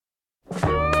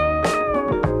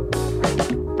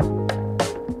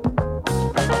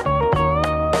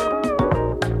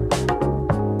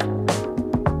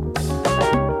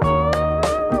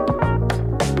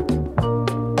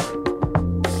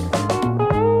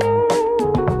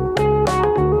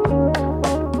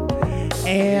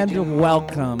And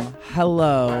welcome.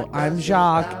 Hello, I'm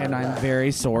Jacques, and I'm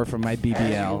very sore from my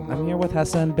BBL. I'm here with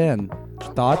Hessa and Ben.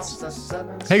 Thoughts?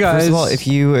 Hey guys. First of all, if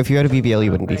you had a BBL, you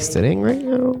wouldn't be sitting right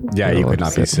now. Yeah, you could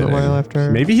not be sit for sitting. a while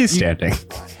after. Maybe he's standing.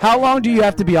 How long do you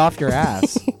have to be off your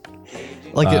ass?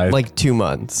 like 2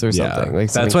 months or something.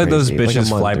 Like That's something why those crazy, like a bitches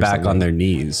month fly or back on something. their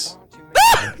knees.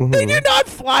 They do not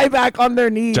fly back on their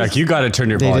knees. Jack, you got to turn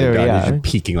your They volume do, down. yeah. You're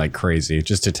peaking like crazy.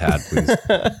 Just a tad, please.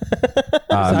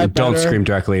 that Don't better? scream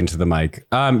directly into the mic.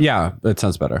 Yeah, that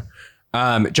sounds better.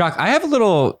 Jock, I have a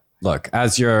little look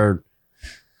as your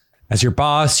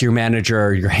boss, your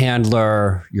manager, your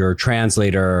handler, your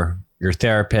translator, your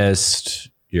therapist,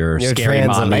 your scary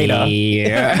mommy,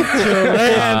 Mayor.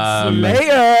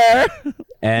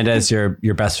 and as your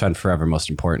best friend forever.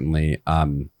 Most importantly,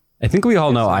 I think we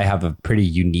all know I have a pretty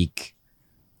unique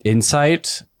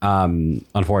insight,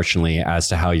 unfortunately, as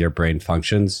to how your brain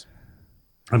functions.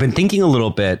 I've been thinking a little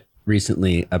bit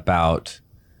recently about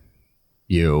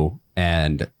you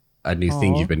and a new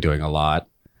thing you've been doing a lot.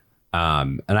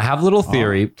 And I have a little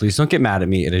theory. Please don't get mad at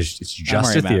me. It's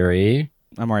just a theory.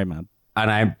 I'm already mad. And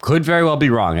I could very well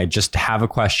be wrong. I just have a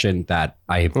question that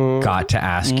I've got to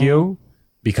ask you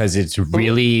because it's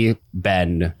really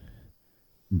been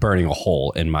burning a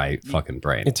hole in my fucking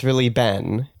brain. It's really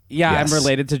Ben Yeah, Yes. I'm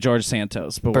related to George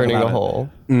Santos, but burning what a about it? hole.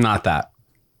 Not that.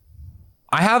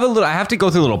 I have to go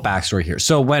through a little backstory here.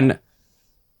 So when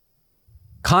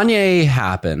Kanye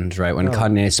happened, right? When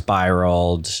Kanye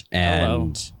spiraled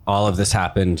and all of this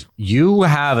happened, you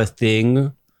have a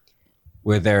thing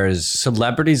where there's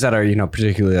celebrities that are,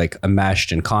 particularly like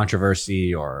enmeshed in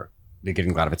controversy or they're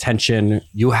getting a lot of attention.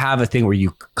 You have a thing where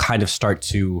you kind of start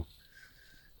to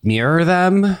mirror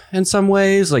them in some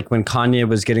ways. Like when Kanye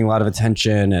was getting a lot of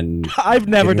attention and I've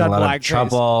never getting done a lot of blackface.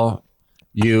 trouble.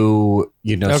 You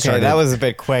Okay, started, that was a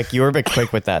bit quick. You were a bit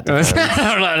quick with that. defense.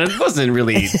 I don't know, it wasn't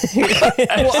really. Well,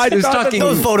 I was thought that talking-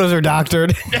 Those photos are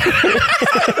doctored.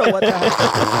 I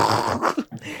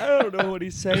don't know what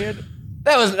he's saying.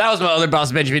 That was my other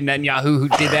boss, Benjamin Netanyahu, who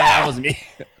did that. That wasn't me.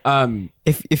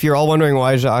 If you're all wondering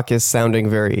why Jacques is sounding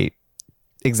very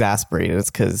exasperated, it's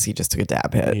because he just took a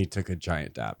dab hit. He took a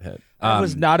giant dab hit. That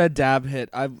was not a dab hit.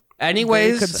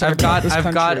 Anyways, concerned I've got about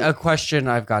this country. a question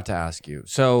I've got to ask you.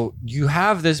 So you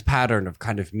have this pattern of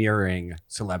kind of mirroring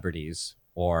celebrities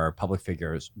or public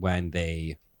figures when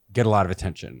they get a lot of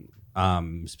attention,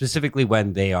 specifically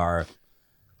when they are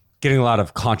getting a lot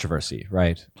of controversy,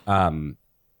 right? When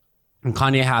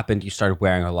Kanye happened, you started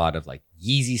wearing a lot of like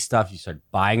Yeezy stuff. You started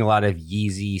buying a lot of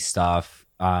Yeezy stuff,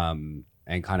 and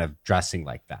kind of dressing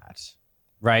like that,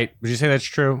 right? Would you say that's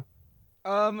true?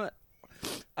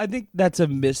 I think that's a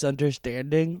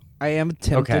misunderstanding. I am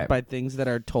tempted Okay. by things that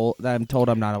I'm told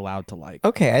I'm not allowed to like.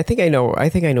 Okay, I think I know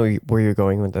where you're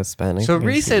going with this, Ben. So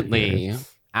recently,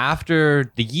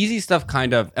 after the Yeezy stuff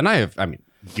kind of, and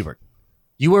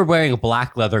you were wearing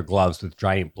black leather gloves with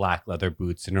giant black leather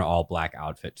boots and an all black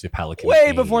outfit to Pelican. Way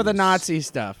games. before the Nazi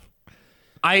stuff.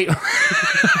 I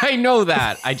I know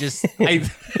that.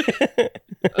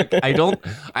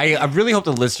 I really hope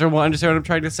the listener will understand what I'm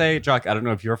trying to say. Jock, I don't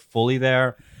know if you're fully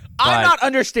there. I'm but- not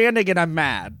understanding and I'm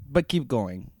mad, but keep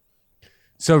going.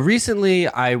 So recently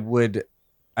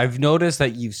I've noticed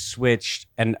that you've switched,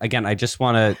 and again, I just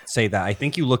want to say that I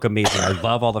think you look amazing. I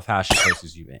love all the fashion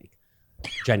choices you make.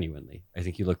 Genuinely. I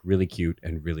think you look really cute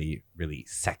and really, really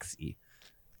sexy.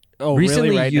 Oh, Recently,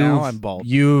 really? Right now I'm bald.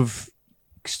 You've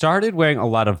started wearing a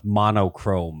lot of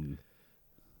monochrome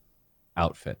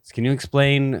outfits. Can you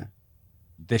explain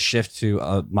this shift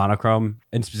to monochrome,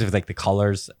 and specifically like the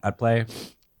colors at play?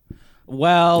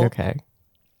 Well, Okay.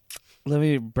 let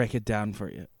me break it down for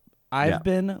you. I've Yeah.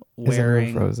 been Is everyone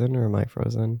wearing. frozen or am I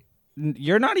frozen?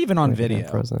 You're not even on I think I'm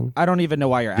video. frozen. I don't even know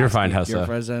why you're asking. You're fine, if Hessa. You're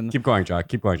frozen. Keep going, Jock.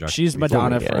 Keep going, Jock. She's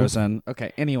Madonna Yeah. frozen.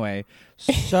 Okay. Anyway,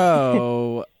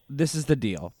 so this is the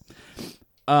deal.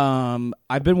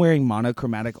 I've been wearing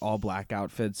monochromatic all black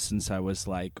outfits since I was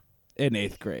like in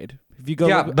 8th grade. If you go,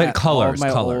 Yeah, look but at all of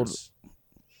colors.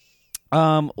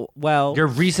 my well, Your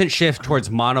recent shift towards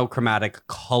monochromatic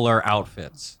color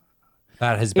outfits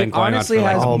that has been It going on honestly for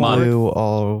like has a All month. blue,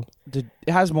 all it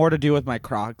has more to do with my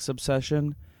Crocs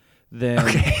obsession than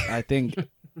I think.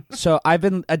 So I've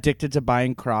been addicted to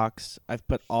buying Crocs. I've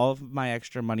put all of my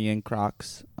extra money in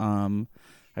Crocs.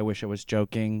 I wish I was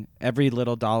joking. Every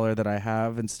little dollar that I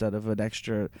have, instead of an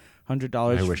extra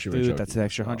 $100 I for wish you were food, joking that's an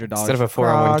extra $100 instead of a for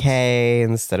Crocs. 401k,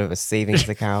 instead of a savings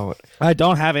account. I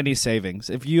don't have any savings.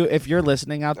 If you're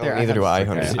listening out there, neither do I,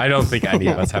 honey. I don't think any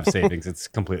of us have savings. It's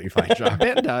completely fine, Jock.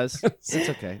 Ben does. It's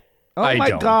okay. Oh I my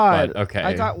don't, god. but okay.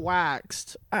 I got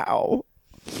waxed. Ow.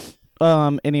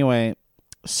 Anyway,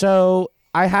 so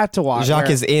I had to watch. Jacques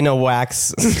is in a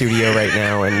wax studio right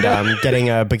now and getting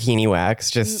a bikini wax,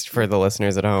 just for the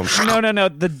listeners at home. No.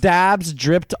 The dabs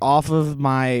dripped off of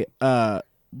my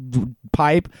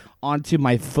pipe onto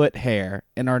my foot hair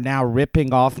and are now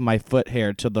ripping off my foot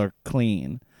hair till they're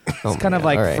clean. It's kind of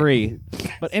like all right. free.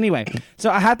 But anyway, so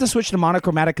I had to switch to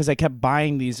monochromatic because I kept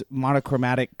buying these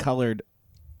monochromatic colored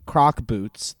Croc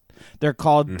boots. They're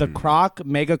called the Croc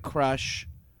Mega Crush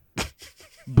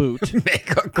boot.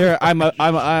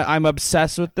 I'm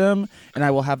obsessed with them, and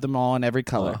I will have them all in every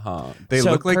color. They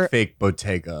So look like fake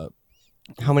Bottega.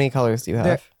 How many colors do you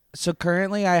have? So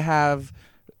currently I have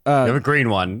You have a green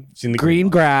one. I've seen the green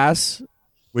one, grass.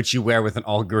 which you wear with an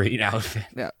all green outfit.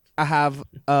 Yeah. I have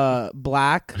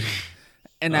black,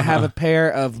 and I have a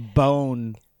pair of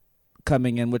bone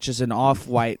coming in, which is an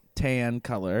off-white tan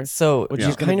color. So Which it's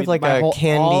is gonna kind be of like my a whole,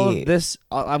 candy. All of this,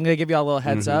 I'm gonna give you all a little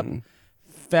heads up.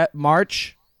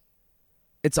 March,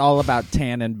 it's all about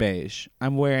tan and beige.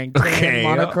 I'm wearing tan Okay,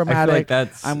 I monochromatic. feel like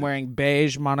that's- I'm wearing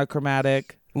beige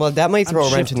monochromatic. Well, that might throw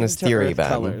I'm a wrench in shifting this to theory, earth Ben.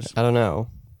 colors. I don't know.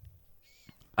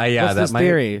 Yeah, What's that this might.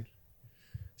 theory?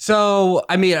 So,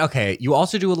 I mean, okay, you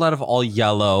also do a lot of all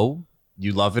yellow.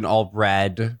 You love an all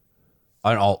red,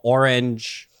 an all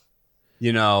orange.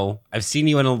 You know, I've seen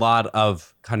you in a lot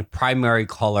of kind of primary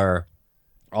color,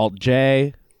 Alt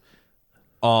J.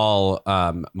 all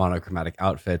monochromatic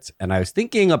outfits. And I was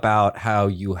thinking about how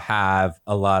you have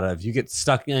a lot of, you get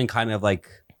stuck in kind of like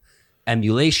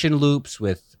emulation loops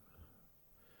with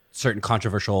certain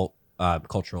controversial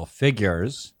cultural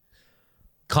figures.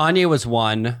 Kanye was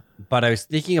one, but I was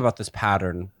thinking about this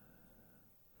pattern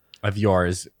of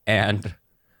yours, and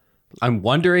I'm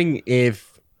wondering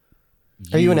if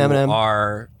Are you an M&M?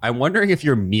 I'm wondering if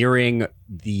you're mirroring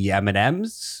the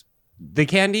M&Ms, the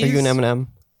candies. Are you an M&M?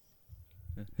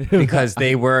 Because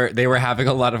they were having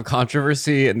a lot of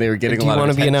controversy and they were getting Do a you lot of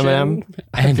wanna be an attention.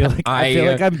 M&M? And I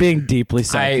feel like I'm being deeply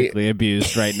psychically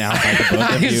abused right now by the both of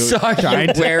I you. saw you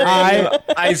trying to- wearing.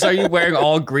 I saw you wearing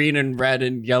all green and red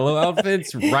and yellow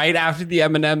outfits right after the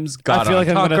M&Ms got I feel on like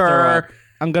I'm gonna throw Tucker. up.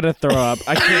 I'm gonna throw up.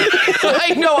 I can't.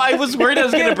 I know. I was worried I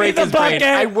was going to break the his brain.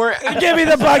 bucket. Give me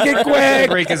the bucket I quick.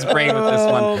 break his brain with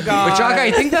this one. Oh, God. But Jaka,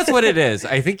 I think that's what it is.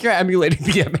 I think you're emulating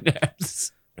the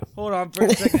M&Ms. Hold on for a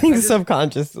I second. think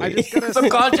subconsciously. I just gotta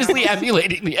Subconsciously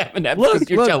emulating the M&Ms Look, because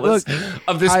you're look, jealous look.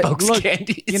 of the spokes look,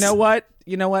 candies. You know what?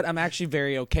 I'm actually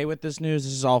very okay with this news.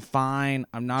 This is all fine.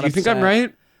 I'm not. Do you think I'm upset.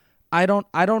 right? I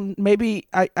don't. Maybe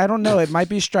I don't know. It might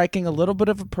be striking a little bit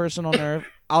of a personal nerve.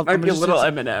 Might I'm be a just- little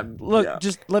M&M. Look,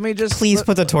 Yeah. let me just Please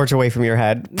put the torch away from your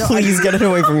head. Please get it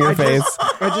away from your face.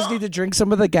 I just need to drink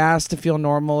some of the gas to feel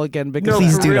normal again. Because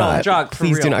Please for do real, not. Jock, for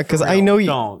Please do real, not, for because I real. know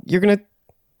Don't. you're gonna.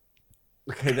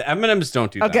 Okay, the M&Ms don't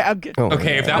do that. Okay, Oh my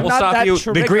Okay, if God. that I'm will not stop that you,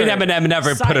 the green triggered. M&M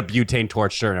never Psych. put a butane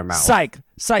torch in her mouth. Psych.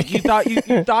 You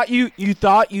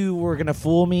thought you were gonna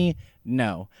fool me.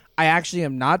 No, I actually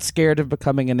am not scared of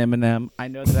becoming an M&M. I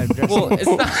know that I'm dressing. Well,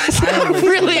 it's not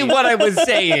really what I was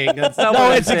saying. It's not no,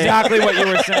 what I'm it's saying. exactly what you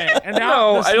were saying. And now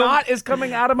No, the I don't- snot is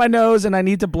coming out of my nose, and I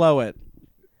need to blow it.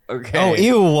 Okay. Oh,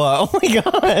 ew. Oh my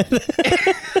God.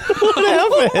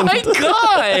 What happened?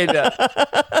 My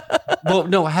God. Well,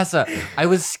 no, Hessa, I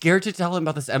was scared to tell him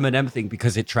about this M&M thing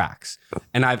because it tracks.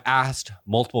 And I've asked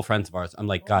multiple friends of ours. I'm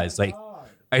like, guys, like,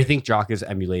 I think Jock is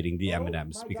emulating the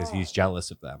M&Ms because he's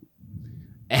jealous of them.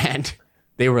 And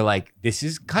they were like, this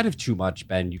is kind of too much,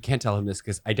 Ben. You can't tell him this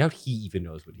because I doubt he even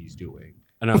knows what he's doing.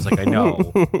 And I was like, I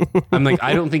know. I'm like,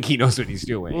 I don't think he knows what he's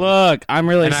doing. Look, I'm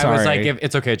really and sorry. I was like,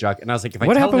 it's okay, Jock. And I was like, if I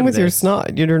What tell happened him with your this,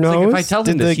 snot? Your it's nose? like, if I tell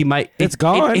him Did this, he might. It's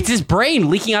gone. It's his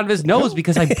brain leaking out of his nose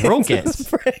because I broke it.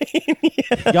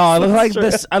 Y'all, I look like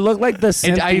this. I look like the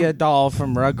And I- Cynthia doll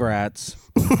from Rugrats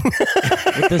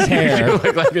with this You hair.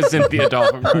 look like a Cynthia doll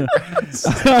from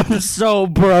Rugrats. I'm so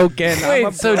broken. Wait, I'm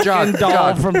a so broken Jock, doll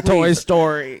Jock, from Toy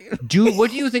Story.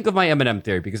 What do you think of my M&M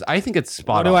theory? Because I think it's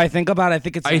spot What on. do I think about it? I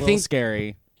think it's a I little think-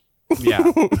 scary. Yeah.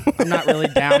 I'm not really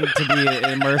down to be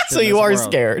immersed. So in you this are world.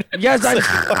 scared. Yes,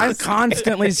 I'm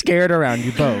constantly scared around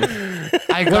you both.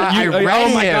 I read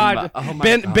oh my him. god, Oh my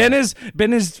Ben! God.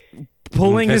 Ben is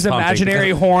pulling his Fist pumping imaginary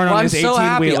because- horn Well, on I'm his so 18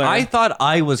 happy. wheeler. I thought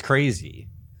I was crazy.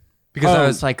 Because I Oh.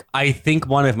 was like, I think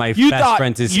one of my You best thought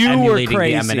friends is you were emulating the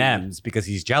crazy. M&Ms because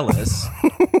he's jealous.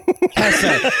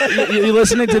 you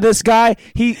listening to this guy?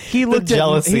 He looked at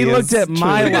jealousy he looked is at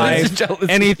my truly- life Jealousy.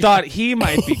 and he thought he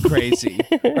might be crazy.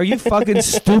 Are you fucking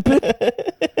stupid?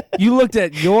 You looked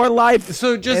at your life,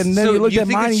 So just and then so you looked you at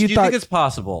think mine and it's- you you thought think it's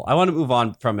possible. I want to move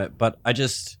on from it, but you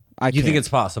think can't. it's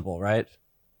possible, right?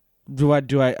 do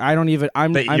I? I don't even.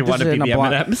 I'm That I'm you just wanna be in a the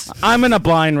blind. M&Ms? I'm in a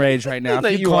blind rage right now.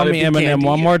 That If you you call wanna me be Eminem candy.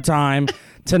 one more time,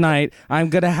 tonight. I'm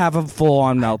gonna have a full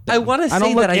on meltdown. I want to say I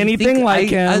don't look that anything think like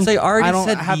him. As I already I don't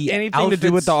said, have the anything to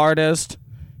do with outfits- the artist.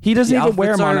 He doesn't the even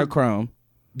wear outfits are- monochrome.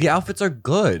 The outfits are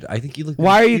good. I think you look.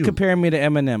 Why are very you cute. comparing me to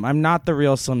Eminem? I'm not the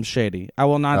real Slim Shady. I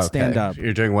will not stand up.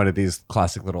 You're doing one of these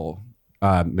classic little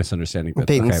misunderstanding bits.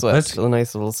 Bait and Okay, switch. let's- A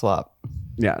nice little swap.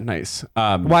 yeah, nice.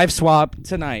 Wife swap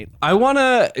tonight. I want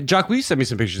to, Jock, will you send me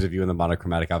some pictures of you in the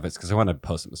monochromatic outfits? Because I want to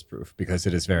post them as proof because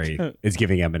it is very, it's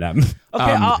giving Eminem.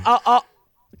 Okay, I'll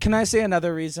can I say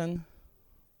another reason?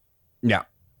 Yeah.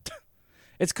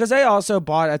 It's because I also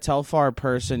bought a Telfar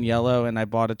purse in yellow and I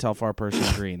bought a Telfar purse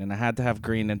in green, and I had to have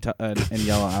green and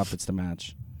yellow outfits to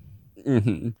match.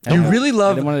 Mm-hmm. You really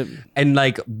love, didn't wanna- and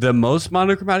like the most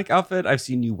monochromatic outfit I've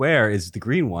seen you wear is the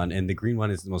green one, and the green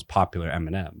one is the most popular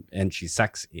Eminem, and she's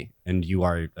sexy, and you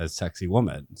are a sexy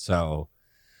woman. So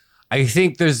I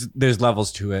think there's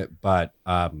levels to it, but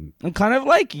I'm kind of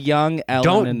like young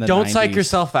Ellen in the don't 90s. psych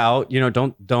yourself out. You know,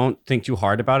 don't think too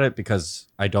hard about it because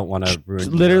I don't want to ruin.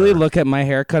 Literally, your- look at my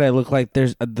haircut. I look like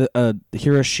there's a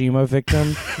Hiroshima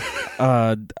victim.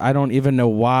 I don't even know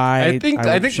why. I think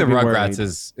the should be Rugrats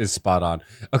worried. is spot on.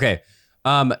 Okay,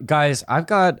 guys, I've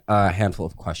got a handful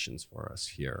of questions for us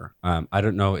here. I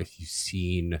don't know if you've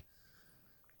seen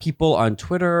people on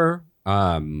Twitter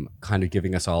kind of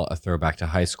giving us all a throwback to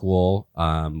high school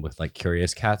with like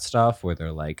Curious Cat stuff where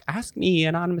they're like, ask me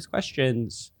anonymous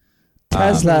questions.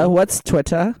 Tesla. What's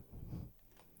Twitter?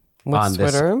 What's On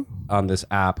this- Twitter? On this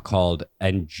app called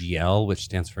NGL, which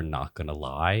stands for Not Gonna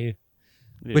Lie,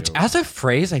 which as a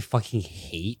phrase I fucking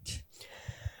hate.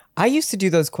 I used to do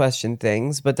those question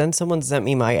things, but then someone sent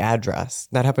me my address.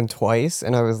 That happened twice,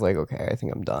 and I was like, okay, I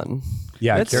think I'm done.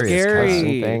 Yeah, That's Curious Cat.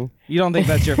 scary. thing. You don't think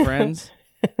that's your friends?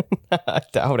 I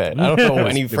doubt it. I don't know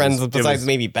any It was- friends it besides was-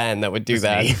 maybe Ben that would do was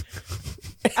that. me.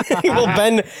 Well,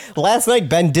 Ben, last night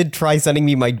Ben did try sending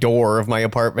me my door of my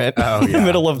apartment in the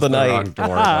middle of the Wrong night,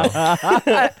 door,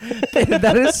 though.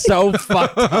 That is so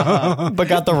fucked up. but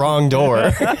got the wrong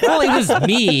door. Well, it was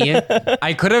me.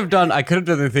 I could have done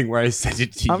the thing where I sent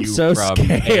it to I'm you so from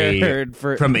scared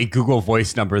from a Google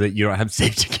Voice number that you don't have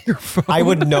saved to your phone. I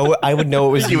would know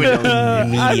it was you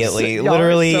immediately. Y'all are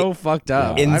literally, so fucked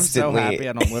up. I'm so instantly. happy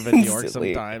I don't live in New York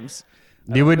Instantly. sometimes.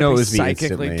 You would know it I'd be was me psychically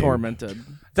instantly. tormented.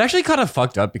 It's actually kind of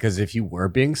fucked up because if you were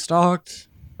being stalked,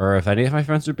 or if any of my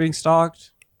friends were being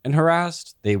stalked and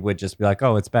harassed, they would just be like,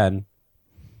 "Oh, it's Ben,"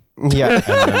 yeah,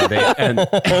 and then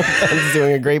Ben's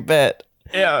doing a great bit.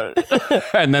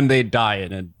 and then they'd die,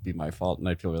 and it'd be my fault, and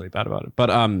I'd feel really bad about it. But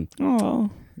Oh,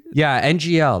 yeah,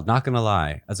 NGL. Not gonna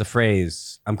lie, as a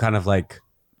phrase, I'm kind of like,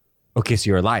 okay, so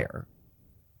you're a liar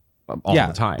all yeah,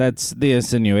 the time. that's the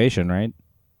insinuation, right?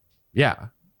 Yeah,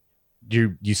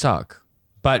 you suck.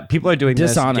 But people are doing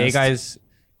this. Dishonest.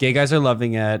 Gay guys are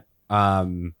loving it.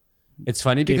 It's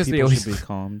funny Gay because they people always should be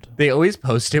calmed. they always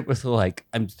post it with like,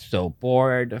 "I'm so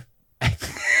bored.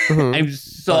 I'm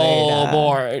so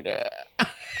bored."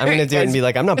 I'm gonna do it and be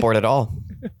like, I'm not bored at all.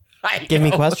 Give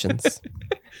me questions.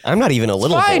 I'm not even a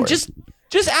little Fine, bored. just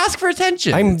ask for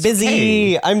attention. I'm It's busy.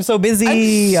 okay. I'm so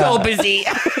busy. I'm so busy.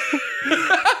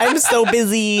 I'm so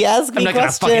busy. Ask me not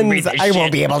gonna fucking read questions. this I won't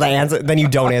shit. be able to answer. Then you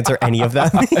don't answer any of them.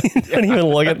 You don't even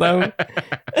look at them.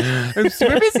 I'm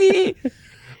super busy.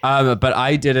 But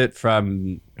I did it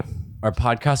from our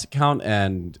podcast account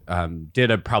and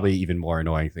did a probably even more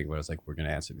annoying thing where I was like, we're going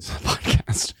to answer these on the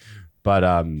podcast.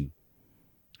 But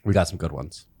we got some good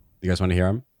ones. You guys want to hear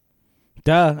them?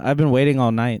 Duh, I've been waiting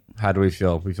all night. How do we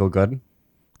feel? We feel good?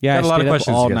 Yeah, Got I a lot of stayed up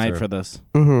questions all to get night through. for this.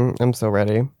 I'm so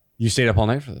ready. You stayed up all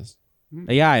night for this?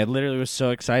 Yeah, I literally was so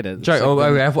excited. Sorry, It's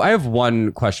like I have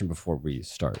one question before we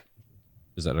start.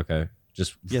 Is that okay?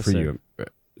 Just Yes, for sir. you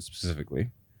specifically.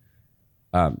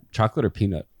 Chocolate or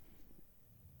peanut?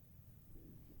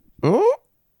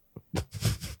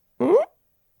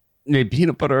 Maybe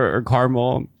peanut butter or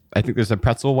caramel. I think there's a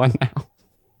pretzel one now.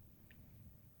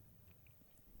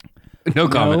 No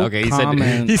comment. No Okay,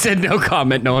 comment. he said no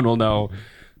comment. No one will know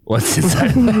what's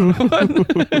inside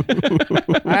that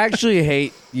one. I actually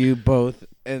hate you both,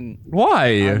 and Why?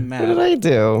 I'm What did mad. I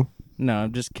do? No,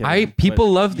 I'm just kidding. People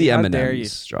but love the how dare you.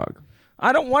 M&Ms, Strog.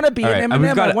 I don't want to be All an right, we've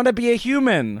M&M. got I it. want to be a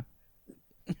human.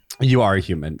 You are a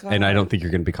human, and I don't think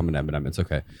you're going to become an M&M. It's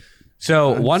okay.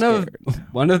 So one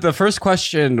of the first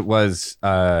question was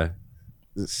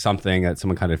something that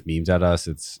someone kind of memed at us.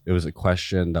 It was a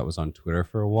question that was on Twitter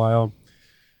for a while,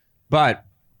 but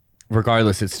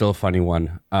regardless, it's still a funny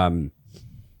one.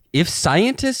 If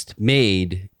scientists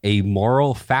made a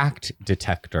moral fact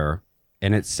detector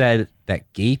and it said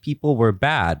that gay people were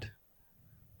bad,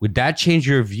 would that change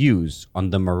your views on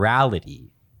the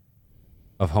morality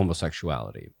of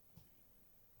homosexuality?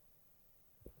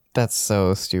 That's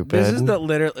so stupid. This is the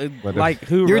literally like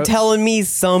who You're wrote- telling me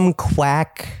some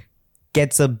quack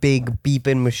gets a big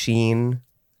beeping machine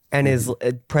and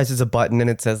it presses a button and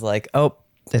it says like, oh,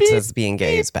 it says being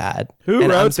gay is bad. Who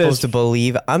and wrote I'm supposed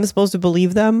this? I'm supposed to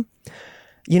believe them?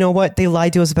 You know what? They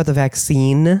lied to us about the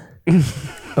vaccine.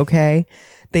 Okay?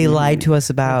 They lied to us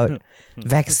about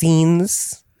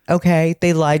vaccines. Okay?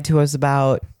 They lied to us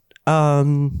about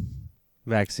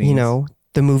vaccines. you know,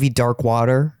 the movie Dark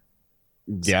Water.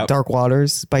 Yep. Dark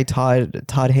Waters by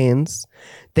Todd Haynes.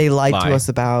 They lied Lie. to us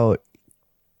about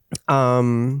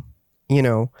you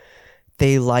know,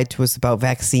 they lied to us about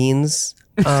vaccines.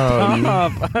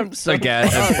 I'm so Again,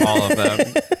 it's all of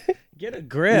them. Get a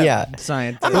grip. Yeah.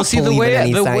 Scientist. I'm Well, not see, the believing way-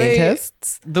 any the way-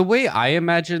 scientists. The way I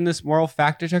imagine this moral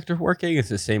fact detector working is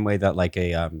the same way that like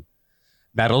a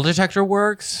metal detector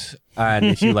works. And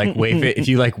if you like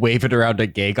wave it around a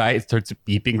gay guy, it starts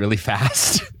beeping really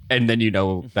fast, and then you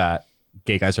know that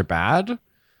gay guys are bad.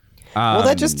 Well,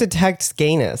 that just detects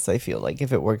gayness, I feel like,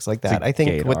 if it works like that. I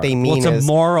think what they mean it's a is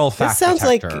moral fact sounds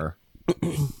like- detector,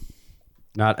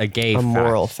 not a gay a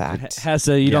moral fact. fact.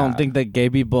 Hessa, you Yeah. don't think that gay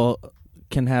people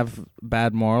can have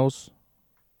bad morals?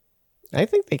 I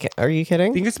think they can. Are you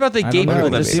kidding? I think it's about the I gay don't know.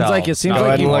 people It seems like- themselves. it seems not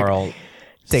like the you- moral.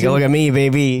 Take a look at me,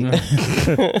 baby.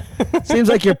 Seems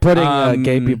like you're putting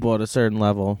gay Um, people at a certain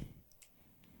level.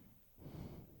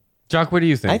 Jock, what do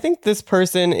you think? I think this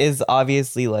person is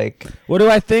obviously like. What do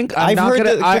I think? I've heard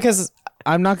that because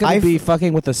I'm not gonna I've- be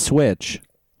fucking with a switch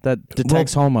that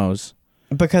detects homos.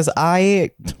 because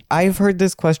I've heard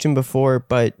this question before,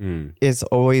 but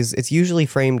it's usually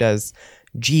framed as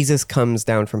Jesus comes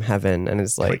down from heaven and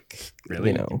is like,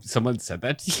 really? you know, Someone said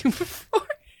that to you before?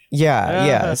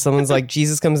 yeah. Someone's like,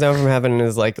 Jesus comes down from heaven and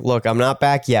is like, look, I'm not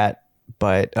back yet,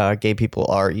 but gay people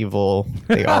are evil.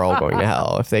 They are all going to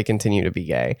hell if they continue to be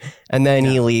gay. And then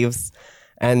he leaves,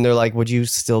 and they're like, would you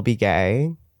still be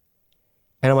gay?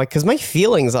 And I'm like, because my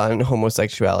feelings on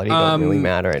homosexuality don't really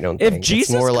matter. I don't If think. Jesus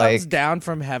it's more comes like down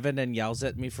from heaven and yells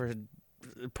at me for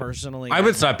personally, I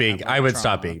would stop being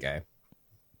gay.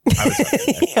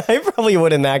 I probably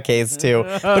would in that case too.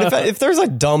 But if there's a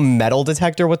dumb metal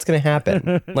detector, what's gonna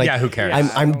happen? Like, Yeah, who cares?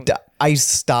 I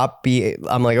stop being.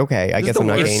 I'm like, okay, I guess the I'm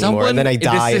not worst. gay anymore, and then I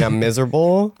Someone- die this- and I'm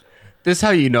miserable. This is how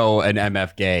you know an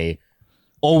MF gay.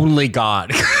 Only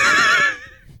God.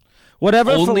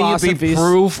 whatever Only the philosophies,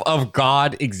 proof of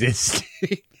God existing.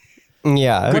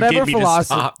 Yeah, Whatever get me to philosophy-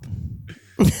 stop.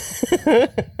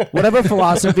 whatever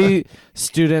philosophy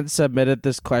student submitted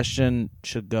this question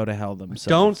should go to hell themselves.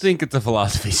 Don't think it's a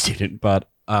philosophy student, but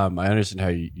I understand how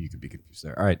you could be confused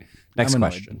there. All right, next I'm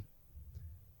annoyed. question.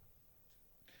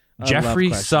 I love Jeffrey's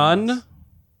questions.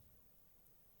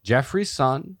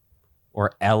 son,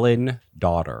 or Ellen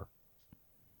daughter?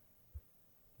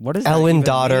 What does that Ellen even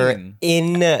daughter mean?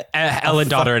 in Ellen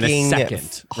daughter in a fucking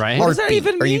second, right? What does that heartbeat.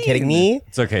 even Are you mean? kidding me?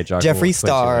 It's okay, Jock. Jeffree we'll explain to you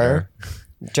Star. later.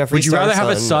 Jeffree Would you rather have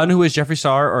a Star's son who is Jeffree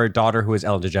Star or a daughter who is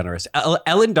Ellen DeGeneres?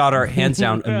 Ellen daughter, hands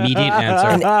down, immediate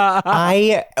answer.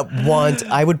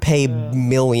 I would pay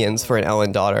millions for an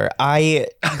Ellen daughter. I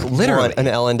Literally. want an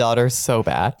Ellen daughter so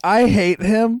bad. I hate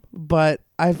him, but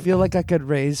I feel like I could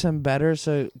raise him better.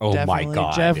 So Oh my definitely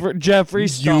God. Jeffree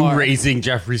Star You raising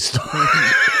Jeffree Star.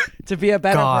 to be a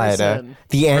better God, person.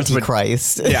 the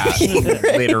Antichrist. Yeah,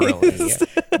 literally.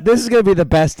 This is gonna be the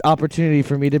best opportunity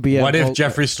for me to be. What a if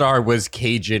Jeffree Star was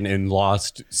Cajun and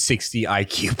lost 60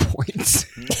 IQ points?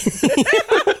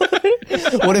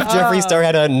 What if Jeffree Star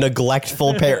had a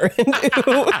neglectful parent?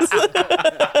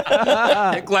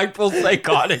 Neglectful,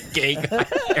 psychotic, gay guy.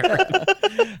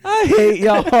 I hate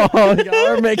y'all. Y'all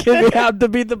are making me have to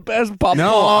be the best papa.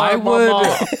 No, I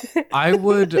mama.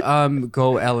 would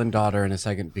go Ellen daughter in a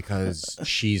second because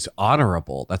she's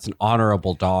honorable. That's an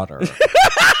honorable daughter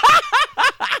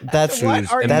That's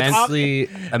who's are you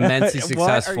immensely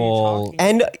successful.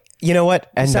 and you know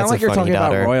what? And Sound that's like a you're funny talking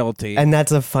daughter. about royalty. And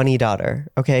that's a funny daughter,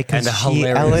 okay? Because And a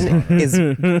hilarious Ellen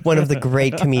is one of the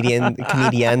great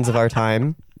comedians of our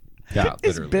time. Yeah,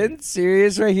 Is literally. Ben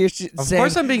serious right here? Of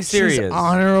course I'm being serious. She's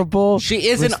honorable. She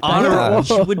is an Respectable. honorable.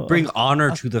 She would bring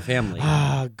honor to the family.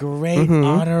 Ah, great,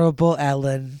 honorable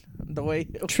Ellen. The way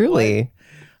Truly.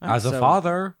 As a so-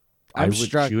 father, I'm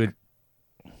struck. She would.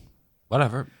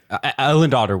 Whatever. Ellen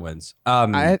daughter wins.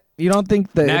 You don't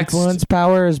think the Next. influence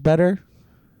power is better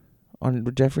on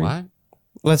Jeffrey? What?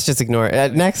 Let's just ignore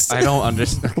it. Next, I don't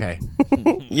understand. Okay.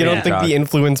 you don't Yeah. think the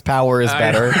influence power is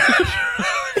better?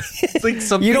 It's like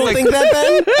something. You don't like, think that,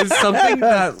 Ben? It's something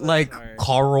that like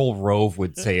Karl Rove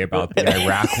would say about the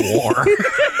Iraq War.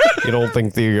 You don't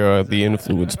think the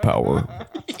influence power?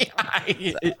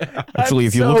 Actually,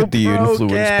 if you look at the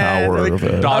influence power of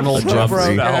a Donald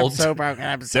Jeffrey, Rumsfeld. So broken.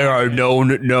 I'm There are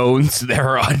known knowns.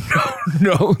 There are unknown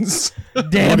knowns. Damn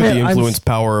look at it! the I'm influence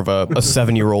power of a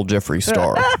 7-year-old Jeffree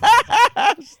Star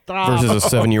versus a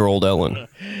 7-year-old Ellen.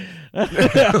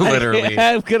 Literally.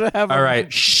 I'm gonna have. All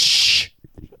right. Shh.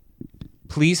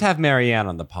 Please have Marianne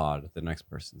on the pod. The next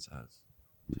person says.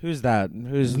 Who's that?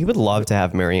 Who's You would love to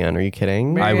have Marianne. Are you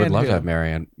kidding? Mar- I would Marianne love who? to have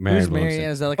Marianne. Who's Williamson. Marianne?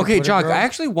 Is that like a Okay, Twitter Jock. girl? I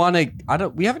actually want to. I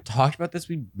don't. We haven't talked about this.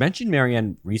 We mentioned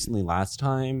Marianne recently last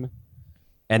time,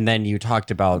 and then you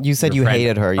talked about. You said your you friend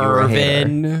hated her. You were a hater.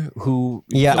 Irvin, who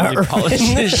Yeah, is the only Irvin.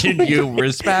 politician you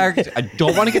respect. I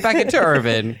don't want to get back into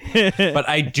Irvin, but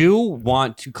I do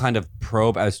want to kind of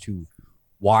probe as to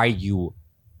why you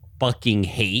fucking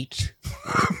hate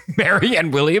Marianne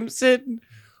Williamson,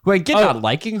 who I get not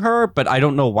liking her, but I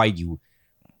don't know why you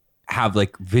have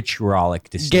like vitriolic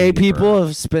disdain Gay for people her.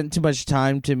 have spent too much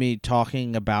time to me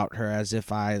talking about her as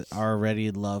if I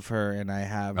already love her and I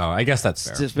have Oh, I guess that's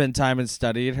fair. to spend time and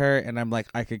studied her, and I'm like,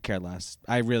 I could care less.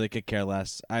 I really could care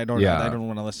less. I don't. Yeah. I don't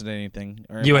want to listen to anything.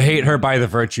 Or You hate her by the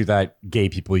virtue that gay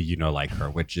people like her,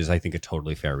 which is, I think, a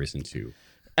totally fair reason to.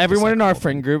 Everyone in our Respectable.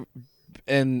 friend group,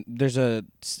 and there's a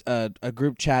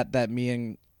group chat that me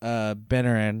and Ben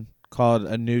are in called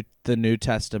the New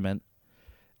Testament,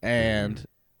 and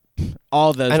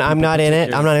all those. And I'm people not in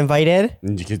it. I'm not invited.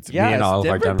 And you could, Yeah, me and all it's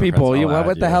of our different Denver people. friends You, all add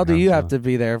what the you hell do you so- have to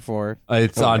be there for?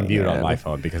 It's Oh on my mute on God. my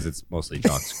phone because it's mostly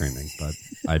Jock screaming, but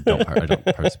I don't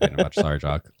participate in much. Sorry,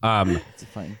 Jock. It's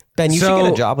fine. Ben, you should So-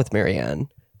 get a job with Marianne.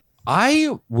 I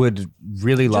would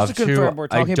really love Just to confirm, we're I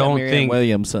talking about don't Marianne think.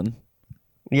 Williamson.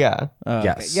 Yeah. Okay.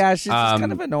 Yes. Yeah, she's just kind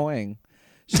Um, of annoying.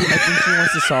 I think she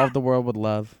wants to solve the world with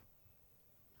love.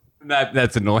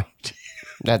 That's annoying.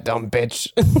 That dumb bitch.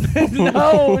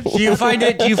 No, Do you find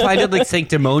it? Do you find it like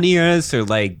sanctimonious or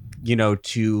like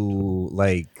too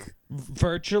like?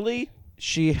 virtually,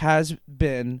 she has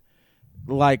been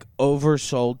like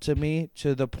oversold to me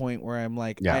to the point where I'm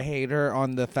like, Yeah. I hate her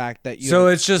on the fact that you. So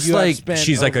it's just you have like spent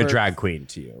she's like a over- drag queen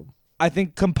to you. I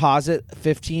think composite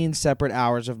 15 separate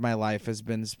hours of my life has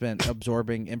been spent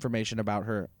absorbing information about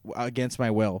her against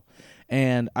my will,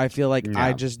 and I feel like I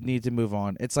Yeah. just need to move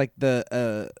on. It's like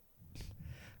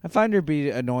I find her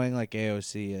be annoying like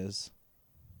AOC is.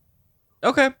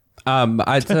 Okay. I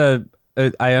understand.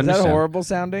 Is that horrible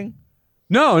sounding?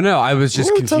 No, I was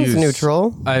just It confused. sounds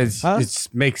neutral. Huh?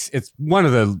 It's one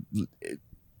of the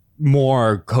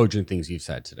more cogent things you've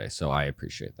said today, so I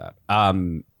appreciate that.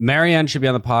 Marianne should be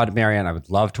on the pod. Marianne, I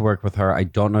would love to work with her. I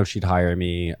don't know if she'd hire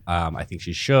me. I think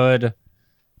she should.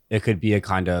 It could be a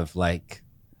kind of like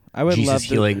I would Jesus love to.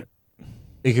 healing.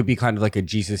 It could be kind of like a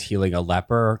Jesus healing a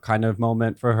leper kind of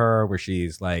moment for her, where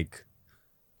she's like,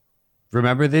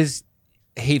 "Remember this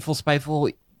hateful, spiteful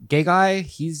gay guy?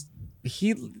 He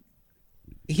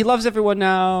loves everyone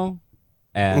now."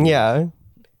 And Yeah.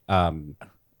 I've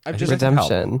I just think it could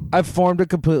help. Redemption. I've formed a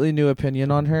completely new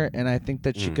opinion on her, and I think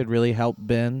that she could really help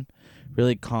Ben,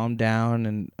 really calm down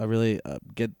and really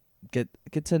get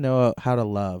to know how to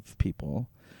love people.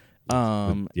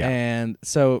 Yeah. And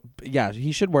so yeah,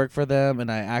 he should work for them, and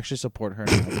I actually support her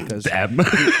now because Them.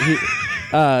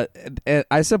 and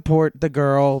I support the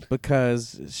girl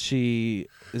because she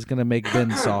is gonna make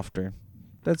Ben softer.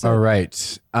 That's All it.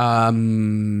 right.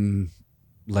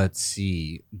 Let's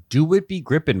see. Do it be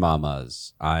gripping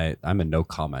mamas? I'm a no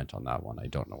comment on that one. I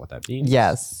don't know what that means.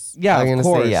 Yes. Yeah, I'm of gonna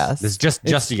course. say yes. It's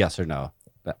just a yes or no.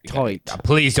 Tight.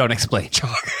 Please don't explain,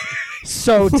 John.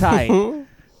 So tight.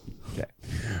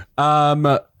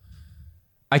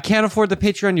 I can't afford the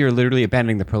Patreon. You're literally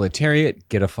abandoning the proletariat.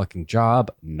 Get a fucking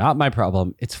job. Not my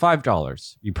problem. It's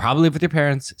 $5. You probably live with your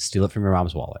parents. Steal it from your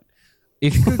mom's wallet.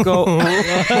 If you could go,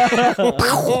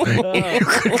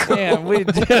 Damn, we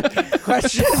did.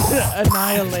 Question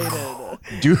annihilated.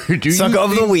 do Suck you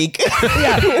of the week.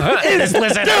 Listen,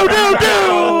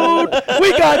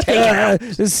 We got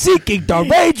Seeking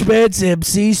Derangements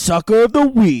MC Sucker of the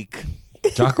Week.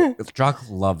 Jock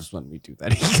loves when we do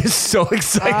that. He gets so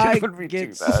excited I when we do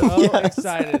get that. so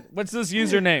excited. What's this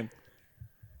username?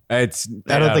 I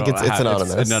don't think it's have-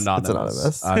 anonymous. It's It's anonymous.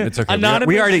 anonymous. It's okay. Anonymous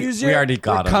we already user? we already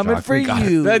got We're him. coming Jock. for We got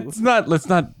him. you. Let's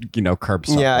not curb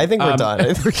something. Yeah, I think we're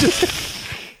done.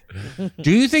 Do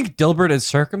you think Dilbert is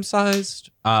circumcised?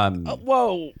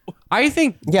 Whoa. I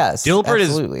think Yes. Dilbert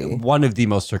absolutely. is one of the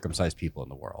most circumcised people in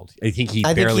the world. I think he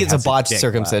I think barely he's a has botched dick left.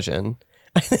 circumcision.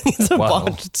 I think it's a Whoa.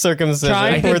 botched circumcision.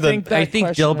 Trying to where the- think that I think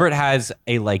question- Dilbert has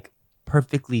a like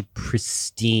perfectly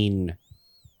pristine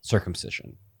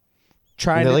circumcision.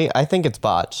 trying Really? I think it's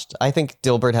botched. I think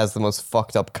Dilbert has the most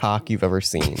fucked up cock you've ever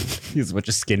seen. He's a bunch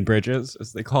of skin bridges,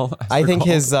 as they call. I think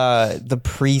his the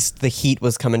priest, the heat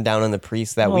was coming down on the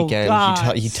priest that weekend.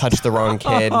 God. He touched the wrong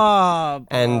kid,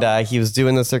 and he was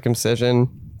doing the circumcision,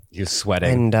 He was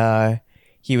sweating. and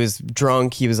he was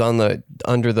drunk. He was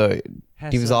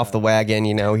he was off the wagon.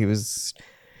 He was.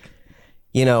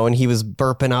 And he was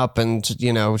burping up and,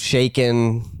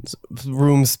 shaking,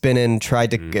 room spinning,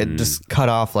 tried to just cut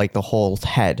off like the whole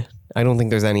head. I don't think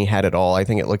there's any head at all. I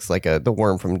think it looks like the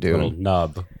worm from Little Dune.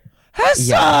 nub.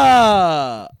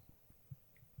 Hessa!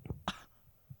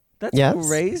 That's Yes?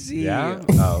 crazy. Yeah.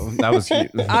 Oh, that was. You're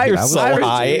that so was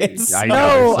high. crazy. I know.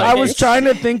 No, it's like- I was trying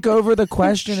to think over the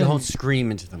question. Don't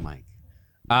scream into the mic.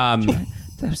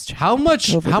 How Over much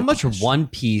the question. One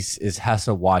Piece is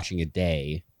Hessa watching a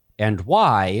day, and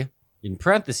why? In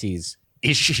parentheses,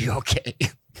 is she okay?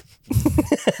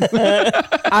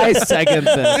 I second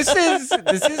this.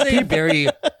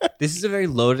 This is a very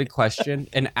loaded question.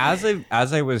 And as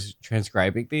I was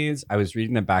transcribing these, I was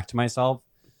reading them back to myself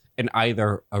in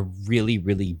either a really,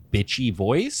 really bitchy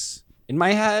voice in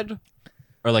my head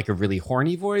or like a really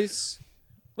horny voice.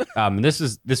 This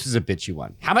was a bitchy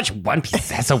one. How much One Piece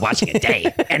is Hessa watching a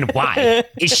day, and why?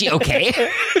 Is she okay?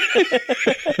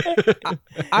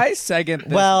 I second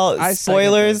this. Well, I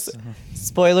second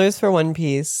spoilers for One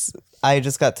Piece. I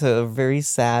just got to a very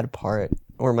sad part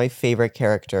where my favorite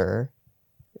character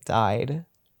died.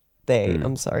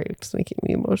 I'm sorry, it's making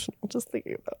me emotional just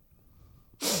thinking about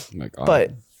it. Oh my God.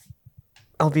 But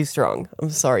I'll be strong. I'm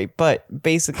sorry. But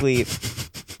basically,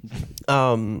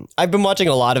 I've been watching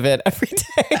a lot of it every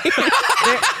day.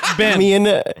 Ben. me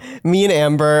and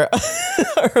Amber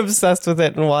are obsessed with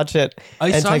it and watch it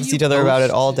and saw text you each other about it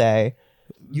post- all day.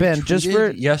 You Ben, just tweeted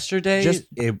for- yesterday, just-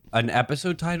 an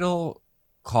episode title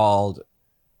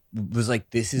was like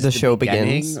 "This is The show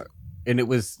beginning," begins. and it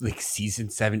was like season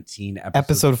 17,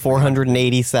 Episode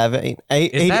 487.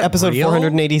 that Episode real?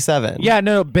 487. Yeah,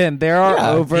 no, Ben. There are Yeah.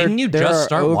 over. Didn't you there just are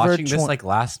start over watching this 20 like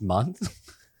last month?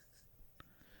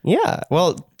 Yeah.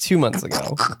 Well, 2 months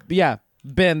ago. Yeah,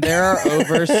 Ben. There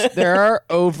are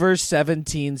over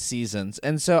 17 seasons,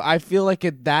 and so I feel like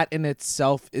that in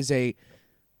itself is a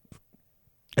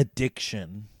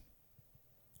addiction.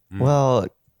 Well,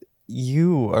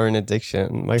 you are an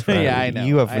addiction, my friend. Yeah, I know,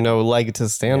 You have I no leg to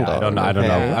stand I on. don't know. I don't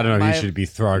okay? know. I don't know. My- You should be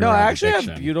throwing. No, I around actually have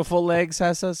addiction. beautiful legs,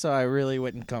 Hessa. So I really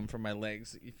wouldn't come for my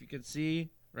legs. If you could see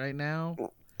right now.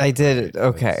 I did.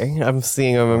 Okay. I'm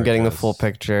seeing them. I'm getting the full Gorgeous.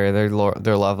 picture.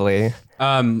 They're lovely.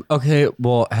 Okay.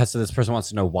 Well, Hessa, this person wants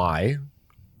to know why.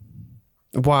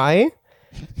 Why?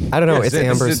 I don't know. Yes, It's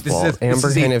Amber's fault. Amber this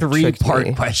is kind a of tricked three-part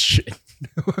me. question.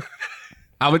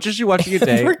 How much is she watching a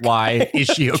day? Amber Why is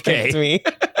she Tricked okay? me.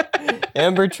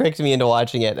 Amber tricked me into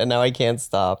watching it, and now I can't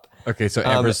stop. Okay, so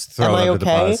Amber's am thrown I under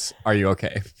the okay? bus. Are you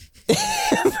okay?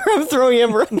 I'm throwing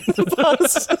Amber under the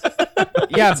bus.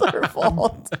 Yeah, It's her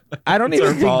fault. I don't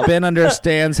even think Ben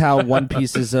understands how One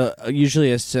Piece is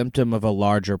usually a symptom of a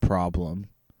larger problem.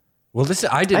 Well, listen,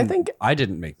 I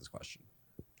didn't make this question.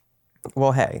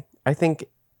 Well, hey, I think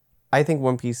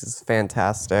One Piece is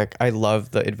fantastic. I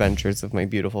love the adventures of my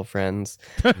beautiful friends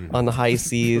on the high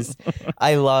seas.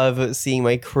 I love seeing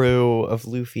my crew of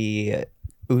Luffy,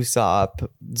 Usopp,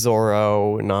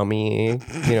 Zoro, Nami,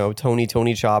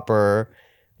 Tony Chopper,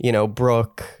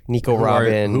 Brooke, Nico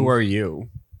Robin. Who are you?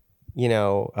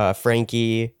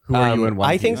 Frankie. Who are you in One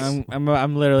I think Piece?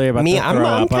 I'm literally about Me, to throw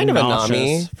I'm up. kind of a nauseous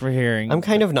Nami. for hearing. I'm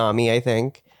kind of Nami, I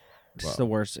think. It's the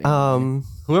worst thing. Who am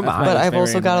That's I? But it's I've very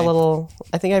also got a annoying. little.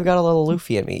 I think I've got a little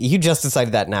Luffy in me. You just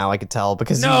decided that now. I could tell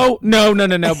because No,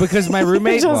 because my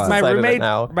roommate, Just decided it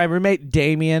now. my roommate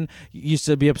Damien used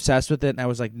to be obsessed with it, and I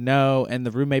was like, no. And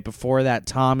the roommate before that,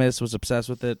 Thomas, was obsessed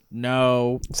with it.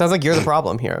 No. sounds like you're the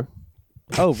problem here.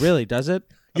 Oh, really? Does it?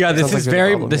 Yeah, this Sounds like is you're the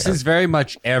very. problem This here. is very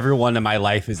much everyone in my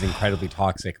life is incredibly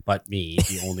toxic, but me,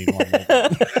 the only normal.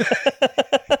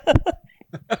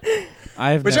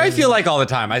 I've Which never, I feel like all the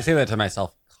time. I say that to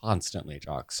myself constantly,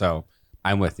 Jock. So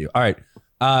I'm with you. All right,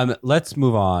 let's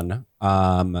move on.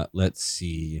 Let's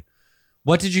see.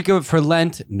 What did you give up for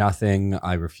Lent? Nothing.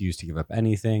 I refuse to give up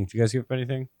anything. Did you guys give up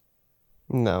anything?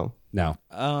 No. No.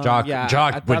 Jock Jock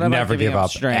I thought would about never giving give up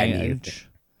Strange.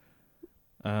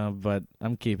 anything. But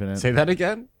I'm keeping it. Say that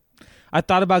again. I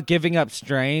thought about giving up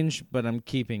Strange, but I'm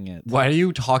keeping it. Why are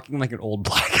you talking like an old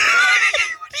black? What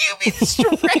do you mean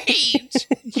strange?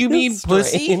 You mean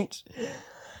pussy? Strange.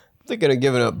 They're gonna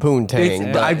give it up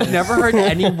poontang. but I've never heard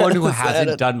anyone who Is that hasn't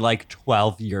it? done like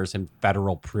 12 years in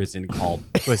federal prison called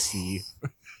pussy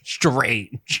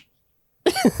strange.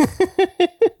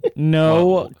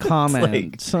 No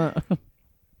comment.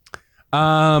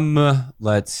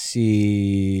 Let's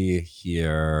see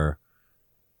here.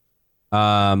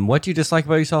 What do you dislike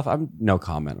about yourself? I'm no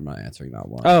comment. I'm not answering that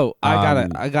one. Oh,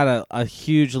 I got a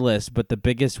huge list, but the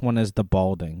biggest one is the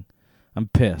balding. I'm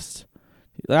pissed.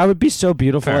 I would be so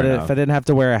beautiful Fair if enough. I didn't have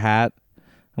to wear a hat.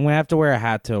 I'm gonna have to wear a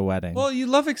hat to a wedding. Well, you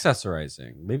love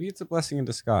accessorizing. Maybe it's a blessing in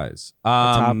disguise.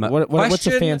 What's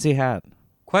a fancy hat?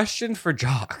 Question for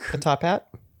Jock. A top hat?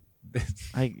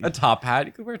 A top hat.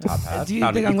 You could wear a top hat. Do you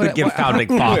think I'm could gonna- give what- founding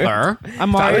father.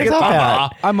 I'm already Top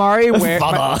hat. I'm already wearing.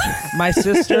 My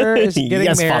sister is getting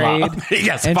Yes, married. Baba.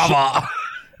 Yes, And Baba.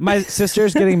 My sister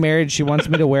is getting married. She wants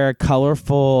me to wear a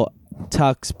colorful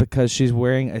tux because she's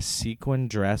wearing a sequin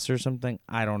dress or something.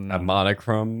 I don't know. A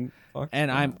monochrome.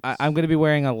 And I'm going to be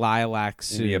wearing a lilac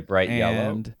suit. Maybe a bright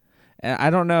yellow? And I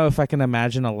don't know if I can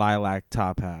imagine a lilac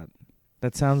top hat.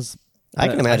 That sounds. I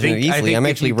can imagine I it think easily. I'm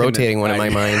if actually you can rotating one in my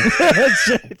mind.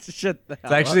 Shut the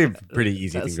hell It's actually a up. pretty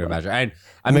easy thing to imagine.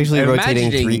 I'm actually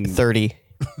rotating imagining- 30.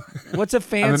 What's a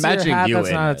fancier imagining hat you that's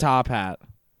in not a it. top hat?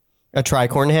 A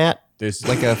tricorn hat, There's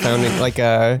like a founding, like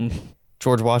a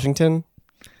George Washington.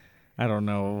 I don't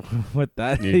know what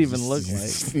that even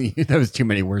looks like. That was too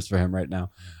many words for him right now.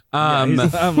 I'm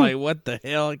like, what the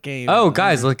hell came? Oh,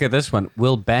 guys, look at this one.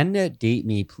 Will Ben date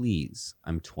me, please?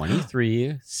 I'm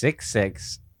 23,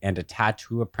 6'6", and a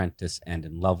tattoo apprentice and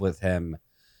in love with him.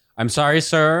 I'm sorry,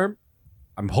 sir.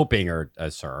 I'm hoping,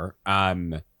 sir.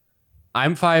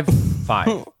 I'm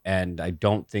 5'5", and I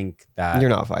don't think that... You're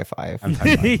not 5'5". I'm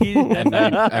 5'5". And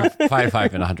I'm 5'5"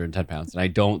 and 110 pounds, and I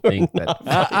don't think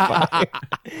that...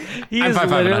 He I'm is 5'5"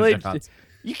 and literally. 110 pounds.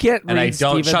 You can't. And I read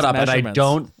don't... Steven's Shut up. And I measurements.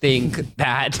 don't think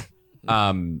that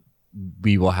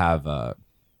we will have...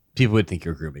 people would think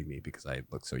you're grooming me because I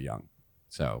look so young.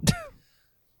 So...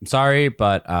 I'm sorry,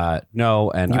 but no.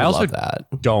 And You I also love that.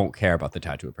 don't care about the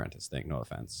tattoo apprentice thing. No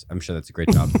offense. I'm sure that's a great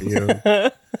job for you.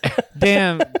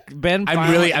 Damn, Ben.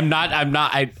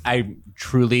 I'm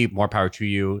truly more power to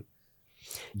you.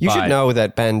 You but should know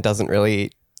that Ben doesn't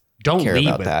really Don't care lead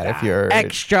about with that. If you're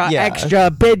extra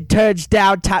big turds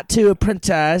down tattoo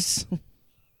apprentice.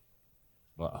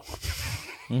 Well.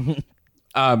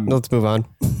 Let's move on.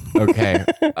 Okay.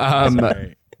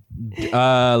 Sorry.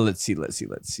 Let's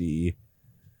see.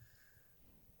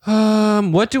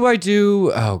 What do I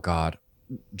do? Oh God,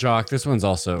 Jock, this one's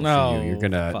also for Oh, you.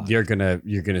 fuck. You're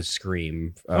gonna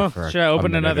scream. For should I open a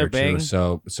minute another or two, Bing?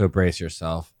 So brace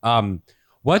yourself.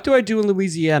 What do I do in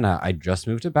Louisiana? I just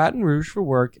moved to Baton Rouge for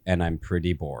work, and I'm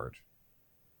pretty bored.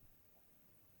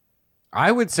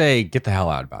 I would say get the hell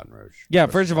out of Baton Rouge. Yeah,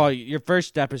 first of all, your first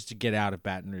step is to get out of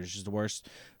Baton Rouge. Is the worst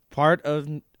part of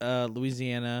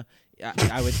Louisiana.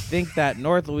 I would think that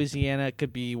North Louisiana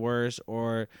could be worse,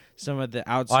 or some of the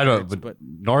outskirts. I don't. but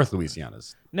North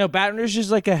Louisiana's. no, Baton Rouge is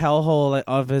like a hellhole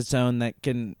of its own that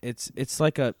can. It's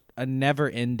like a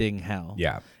never-ending hell.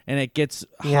 Yeah. And it gets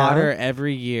Yeah. hotter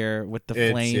every year with the It's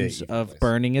a flames evil of place.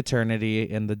 burning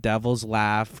eternity, and the devil's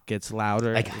laugh gets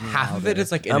louder. Like and half of louder. it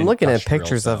is like. An I'm looking at industrial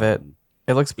pictures of it. zone.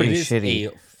 It looks pretty It is shitty.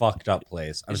 a fucked up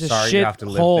place. I'm It's a sorry you shit have to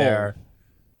live hole. there.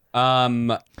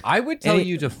 I would tell And it-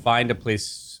 you to find a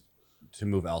place to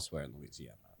move elsewhere in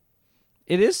Louisiana.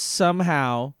 It is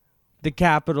somehow the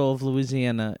capital of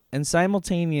Louisiana and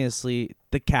simultaneously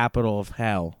the capital of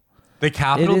hell. The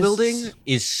Capitol It is- building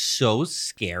is so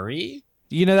scary.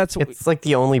 You know, that's It's like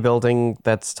the only building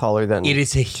that's taller than It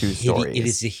is a two stories. It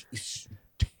is a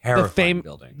the terrifying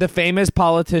building. The famous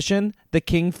politician, the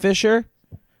Kingfisher,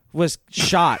 was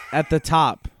shot at the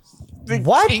top.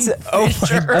 What? Oh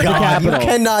my god! You Capitol.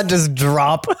 cannot just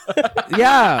drop.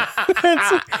 Yeah,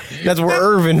 That's where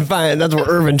Irvin That's where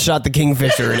Irvin shot the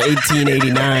Kingfisher in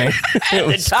 1889. It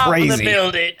was crazy.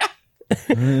 building.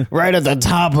 Right at the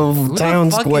top of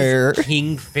town square.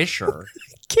 Kingfisher.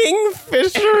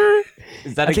 Kingfisher.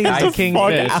 Is that I think it's the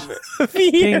kingfish.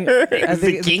 King, I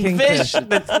think it's a kingfish.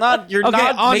 That's not. You're Okay,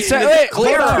 not on making Se- this wait,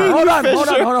 clear.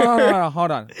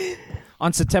 hold on.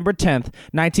 On September 10th,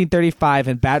 1935,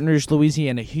 in Baton Rouge,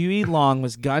 Louisiana, Huey Long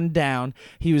was gunned down.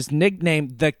 He was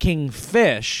nicknamed the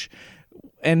Kingfish,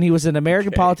 and he was an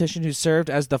American politician who served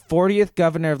as the 40th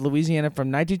governor of Louisiana from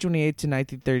 1928 to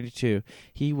 1932.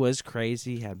 He was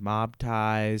crazy, had mob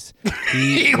ties.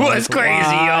 He was crazy,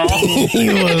 wild. y'all. He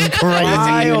was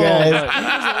crazy, you guys.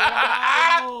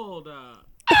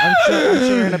 I'm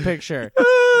sharing a picture.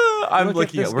 I'm Look at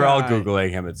looking at. this We're all guy. googling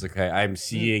him. It's okay. I'm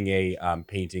seeing a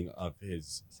painting of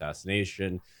his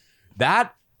assassination.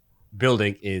 That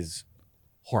building is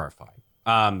horrifying.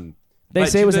 They But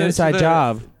say to it was the- an to inside the-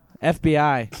 job.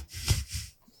 FBI.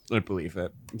 I believe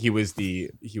it. He was the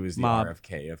Mob.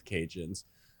 RFK of Cajuns.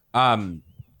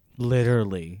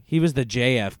 Literally. He was the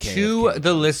JFK. To of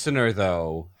the listener,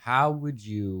 though, how would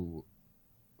you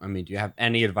I mean, do you have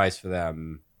any advice for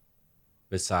them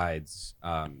besides,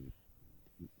 don't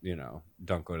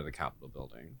go to the Capitol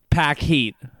building? Pack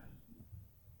heat.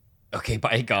 Okay,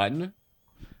 buy a gun.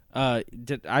 I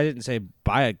didn't say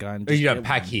buy a gun. Just Yeah, get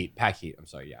pack one. heat. Pack heat. I'm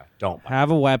sorry. Yeah, don't buy.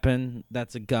 Have a weapon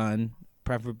that's a gun,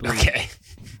 preferably Okay.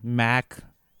 Mac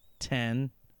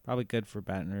 10. Probably good for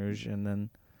Baton Rouge, and then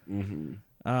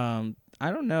I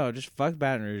don't know, just fuck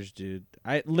Baton Rouge, dude.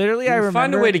 I remember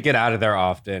Find a way to get out of there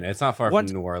often. It's not far What-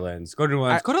 from New Orleans. Go to New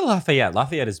Orleans. Go to Lafayette.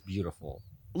 Lafayette is beautiful.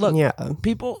 look. Yeah.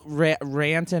 People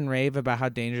rant and rave about how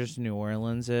dangerous New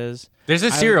Orleans is. There's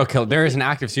a serial killer. There is an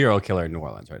active serial killer in New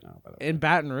Orleans right now. By the way. In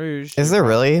Baton Rouge, Is there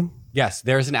really? Yes,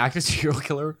 there's an active serial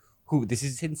killer who. This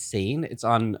is insane. It's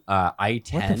on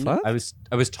I-10. What the fuck?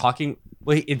 I was talking.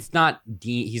 Well, it's not.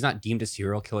 He's not deemed a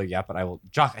serial killer yet. But I will.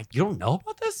 Jock, you don't know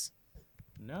about this?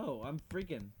 No, I'm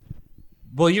freaking.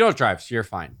 Well, you don't drive, so you're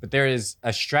fine. But there is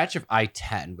a stretch of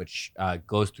I-10 which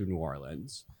goes through New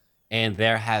Orleans, and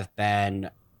there have been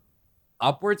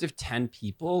upwards of 10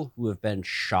 people who have been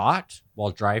shot while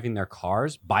driving their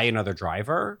cars by another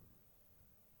driver,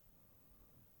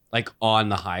 like on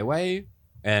the highway,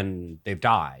 and they've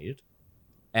died.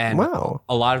 And Wow.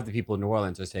 a lot of the people in New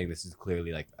Orleans are saying this is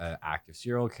clearly like an active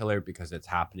serial killer because it's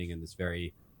happening in this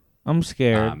very I'm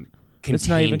scared. It's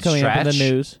not even contained coming up in the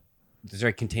stretch. news. This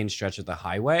very contained stretch of the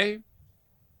highway,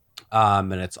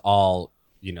 and it's all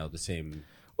the same.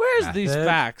 Where's these Method.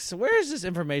 facts? Where is this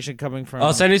information coming from?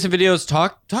 I'll send you some videos.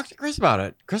 Talk to Chris about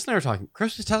it. Chris and I were talking.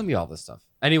 Chris was telling me all this stuff.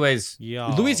 Anyways,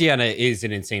 Yo. Louisiana is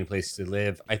an insane place to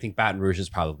live. I think Baton Rouge is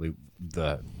probably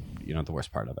the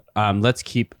worst part of it. Let's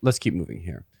keep moving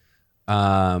here.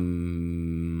 I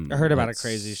heard about a let's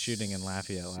crazy shooting in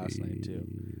Lafayette last night too.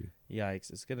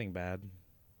 Yikes! It's getting bad.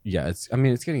 Yeah, it's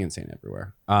getting insane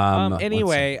everywhere. Let's see.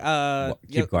 Anyway,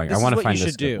 keep going. this I is want to what find you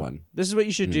this should good do. one. This is what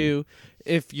you should do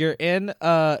if you're in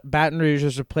Baton Rouge.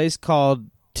 There's a place called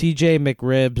TJ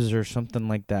McRibs or something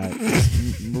like that.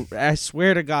 I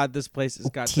swear to God, this place has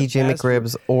got the TJ best-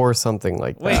 McRibs or something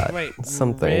like that. Wait,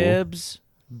 Something. Ribs,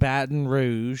 Baton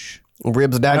Rouge.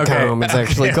 Ribs.com it's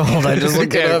actually called. I just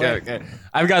looked it up. Okay.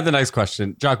 I've got the next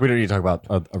question. Jock, we don't need to talk about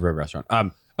a rib restaurant.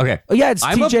 Okay. Oh yeah, it's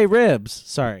I'm TJ Ribs.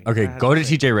 Sorry. Okay, I had go to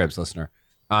say- TJ Ribs, listener.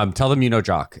 Tell them you know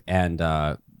Jock and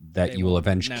that They you will won't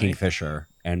avenge know me. Kingfisher,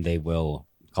 and they will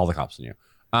call the cops on you.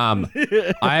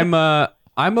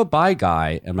 I'm a bi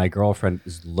guy, and my girlfriend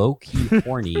is low key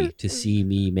horny to see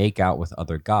me make out with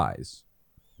other guys.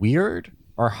 Weird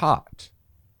or hot?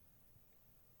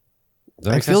 Does that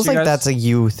It make sense feels to you like guys? that's a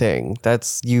you thing.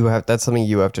 That's something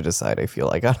you have to decide. I feel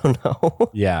like I don't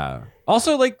know. Yeah.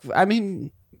 Also,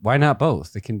 why not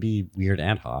both? It can be weird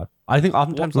and hot. I think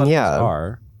oftentimes a lot of Yeah. things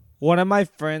are. One of my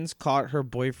friends caught her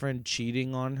boyfriend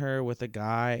cheating on her with a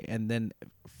guy, and then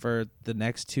for the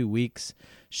next 2 weeks,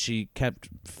 she kept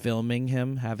filming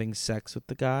him having sex with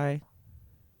the guy,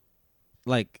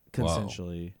 like Whoa.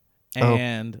 consensually. Oh.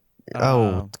 And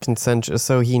Consent.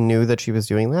 So he knew that she was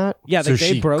doing that. yeah, So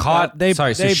they she broke caught. up. They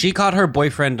so she caught her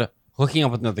boyfriend hooking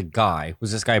up with another guy.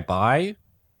 Was this guy bi?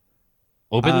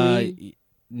 Openly?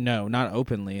 no, not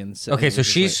openly. And Okay, so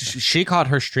she caught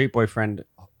her straight boyfriend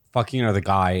fucking another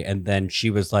guy, and then she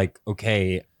was like,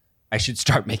 "Okay, I should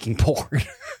start making porn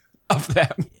of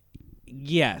them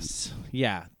yes,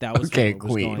 yeah, that was Okay, what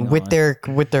was queen. going with on. their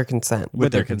consent.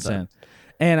 with their consent.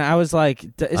 And I was like,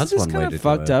 "Is That's this one way kind to of do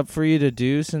fucked it. up for you to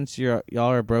do since y'all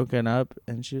are broken up?"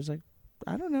 And she was like,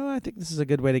 "I don't know. I think this is a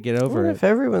good way to get over Well, it." if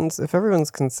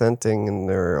everyone's consenting and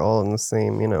they're all in the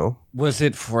same, Was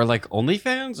it for like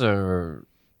OnlyFans or?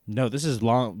 No, this is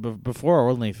long before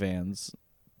OnlyFans.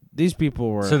 These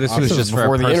people were. So this was This just was for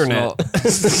before a the personal- internet.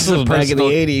 This is a back in the personal-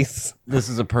 80s. This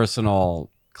is a personal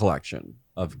collection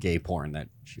of gay porn that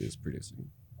she was producing.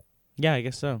 Yeah, I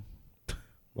guess so.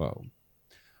 Whoa.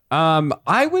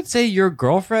 I would say your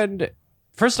girlfriend,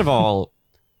 first of all,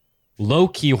 low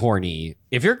key horny.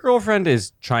 If your girlfriend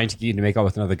is trying to get you to make out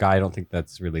with another guy, I don't think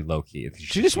that's really low key.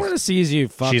 She just wanted to see you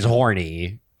fuck. She's him.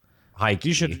 horny. High key.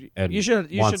 You should. and You should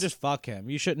wants- just fuck him.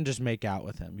 You shouldn't just make out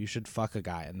with him. You should fuck a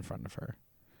guy in front of her.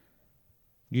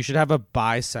 You should have a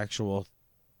bisexual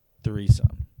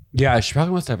threesome. Yeah, she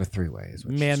probably wants to have a three-way. is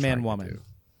what she's Man, trying to woman. do.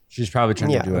 She's probably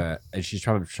trying Yeah. to do it. She's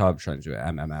probably trying to do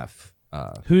an MMF.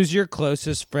 Who's your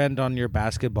closest friend on your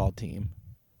basketball team?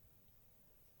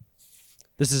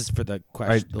 This is for the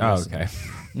question. the listener.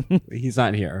 Okay. He's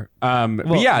not here.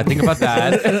 But yeah, think about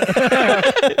that.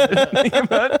 Think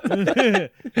about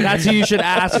That's who you should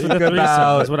ask for the threesome.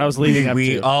 That's what I was leading up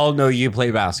we to. all know you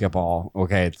play basketball.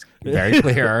 Okay, it's very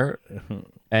clear.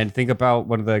 And think about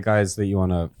one of the guys that you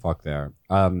want to fuck there.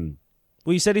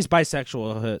 Well, you said he's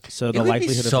bisexual, so It the would be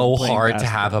likelihood so of him playing hard to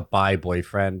basketball- have a bi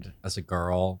boyfriend as a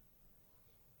girl.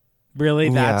 Really,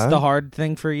 that's Yeah. the hard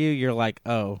thing for you. You're like,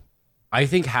 oh, I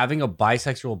think having a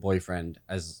bisexual boyfriend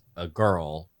as a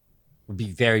girl would be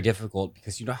very difficult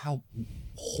because you know how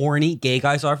horny gay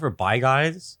guys are for bi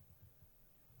guys.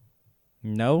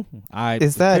 no,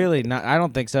 Is that- clearly not? I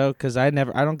don't think so because I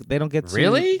don't. They don't get to-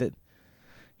 Really?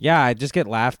 yeah, I just get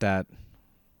laughed at.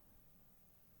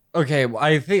 Okay, well,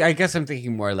 I guess I'm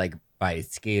thinking more like bi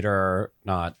skater,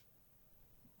 not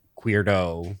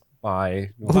queerdo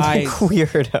bi. Bi-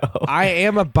 Weirdo. I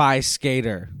am a bi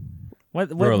skater. What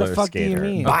Roller the fuck skater. do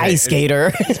you mean? Okay. Bye,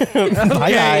 skater.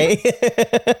 Bye, guy.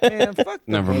 Man, fuck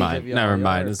the Never both mind. of y'all. Never Y'all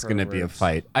mind. are It's gonna be a perverts.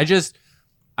 fight.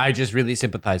 I just really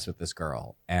sympathize with this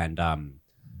girl, and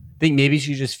think maybe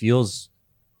she just feels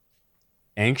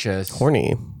anxious,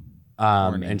 Horny.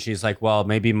 Horny. and she's like, well,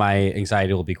 maybe my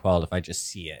anxiety will be quelled if I just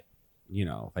see it. You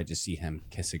know, if I just see him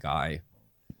kiss a guy.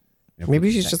 It would Maybe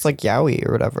be she's just sexy. like yaoi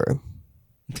or whatever.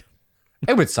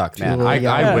 It would suck, man. Well, I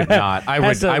yeah. would not. I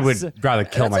That's would rather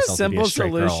kill that's a myself than be a simple straight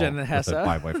solution, girl with Hessa.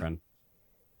 my boyfriend.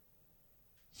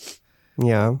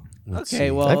 Yeah. Let's Okay,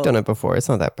 see. well, I've done it before. It's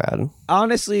not that bad.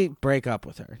 honestly, break up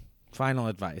with her. Final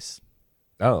advice.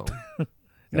 Oh,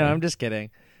 No, I'm just kidding.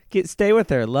 Stay with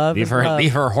her. Love leave is her, love.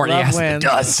 leave her horny Love ass in the wins.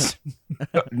 dust.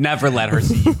 Never let her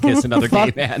see you kiss another gay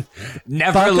Fuck- man.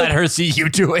 Never fuck let a- her see you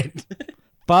do it.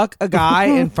 Fuck a guy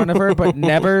in front of her, but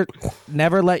never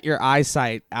let your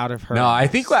eyesight out of her. No, I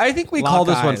think we call Lock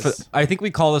this one for. eyes. I think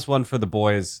we call this one for the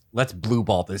boys. Let's blue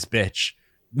ball this bitch.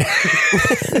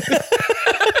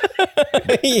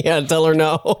 Yeah, tell her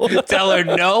no. Tell her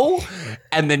no,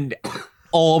 and then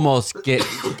almost get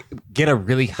a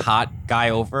really hot guy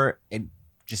over and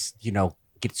just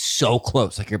get so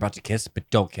close like you're about to kiss, but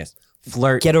don't kiss.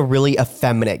 Flirt. Get a really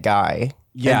effeminate guy.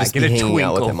 Yeah, and just get be a hanging twink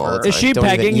out with him all the over. time. Is she Don't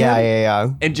even- pegging Yeah, him?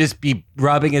 yeah, and just be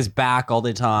rubbing his back all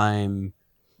the time.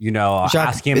 yeah. Jacques,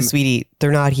 Ask him. sweetie,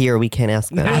 they're not here. We can't ask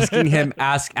them. Asking him,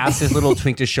 ask his little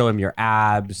twink to show him your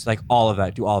abs, like all of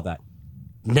that. Do all of that.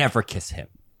 Never kiss him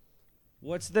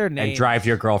What's their name? and drive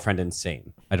your girlfriend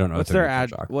insane. I don't know. What's their their name ad?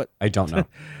 for Jacques. What? I don't know.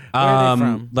 are they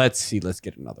from? Let's see. Let's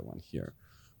get another one here.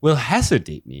 Will Hessa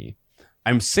date me?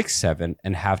 I'm 6'7"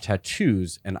 and have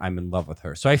tattoos, and I'm in love with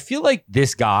her. So I feel like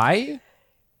this guy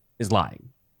is lying.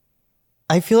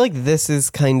 I feel like this is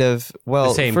kind of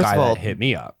The same first guy of all, that hit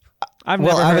me up. I've well,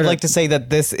 never I heard would of- like to say that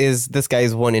this guy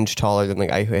is 1 inch taller than the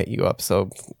guy who hit you up,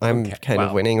 so I'm Okay, kind of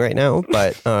well. winning right now.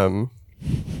 But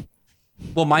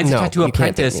Well, mine's No, a tattoo you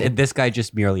can't date apprentice, me. and this guy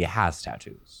just merely has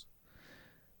tattoos.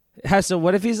 So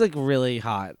what if he's like really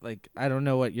hot? Like I don't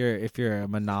know what if you're a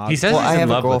monog. He says well, he's I in have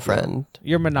a love with you. girlfriend.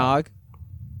 you're monog.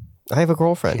 I have a He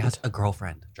girlfriend. has a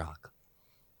girlfriend, Jock.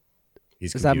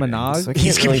 He's Is that commuting. monog? So I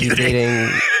He's can't really be commuting.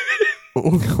 dating.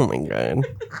 Oh my god.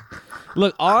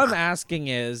 Look, all I'm asking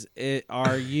is,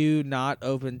 are you not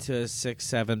open to a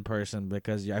 6'7" person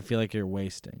because I feel like you're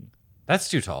wasting. That's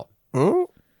too tall. Hmm?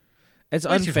 It's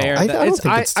Way too unfair. tall. I that- don't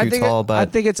think it's too tall, I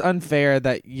but- think it's unfair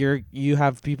that you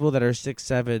have people that are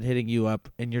 6'7" hitting you up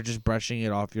and you're just brushing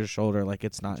it off your shoulder like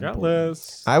it's not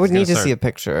important. I would He's need to gonna see a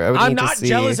picture. I would I'm need not to see...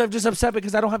 jealous. I'm just upset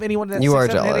because I don't have anyone that's You are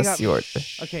 6'7" hitting jealous. up. You are.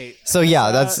 Okay. So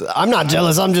yeah, that's. I'm not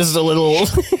jealous. I'm just a little.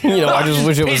 I just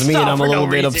wish it was pissed me, and off I'm a for no little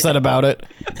bit reason. upset about it.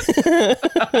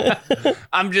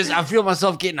 I feel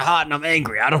myself getting hot and I'm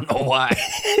angry. I don't know why.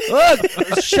 Look,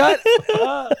 shut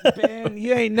up, man.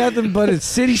 You ain't nothing but a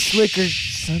city slicker,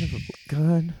 son of a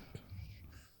gun.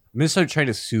 I'm gonna start trying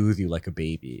to soothe you like a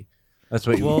baby. That's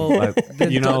what Well,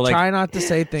 then like try not to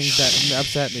say things that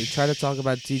upset me. Try to talk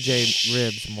about TJ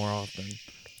Ribs more often.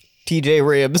 TJ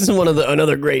Ribs,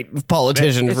 another great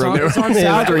politician It's from on- it's on the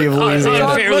South- history of it's on- Louisiana.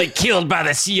 unfairly killed by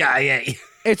the CIA.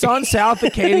 It's on South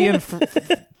Acadian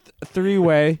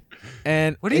three-way,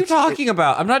 and What are you talking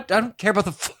about? I don't care about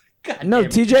the. God No, damn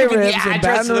it. TJ Give me Ribs the in address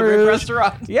Baton of the Rib Rouge.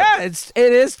 restaurant. Yeah, it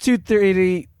is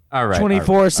 230 All right,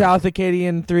 24 all right. South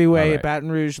Acadian three-way, All right.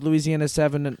 Baton Rouge, Louisiana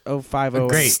 70508.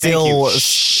 Great. Still Thank you.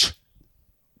 s-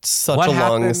 Such What a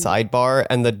long happened? sidebar,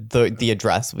 and the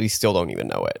address we still don't even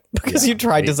know it because Yeah, you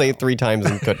tried to there say you it 3 times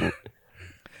and couldn't.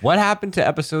 What happened to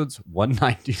episodes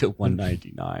 190 to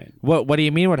 199? What do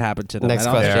you mean? What happened to them? Next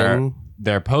I don't- question.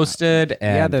 They're posted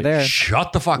and Yeah, they're there.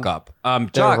 Shut the fuck up. They're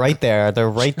Jock, right there. They're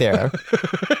right there.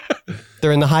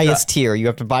 They're in the highest tier. You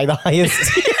have to buy the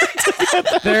highest tier.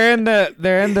 They're in the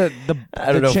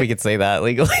I don't know if we could say that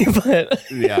legally, but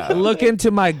yeah. look into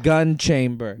my gun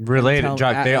chamber. Related, Tell-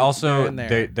 Jock. They they're also in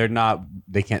there. they're not.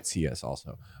 They can't see us.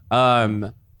 Also,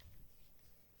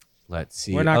 let's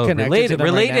see. We're not connected to them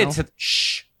right related now. to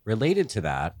related to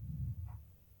that.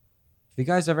 Have you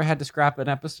guys ever had to scrap an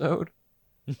episode?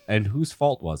 And whose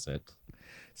fault was it?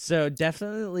 So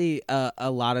definitely a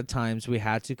lot of times we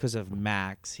had to because of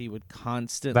Max. He would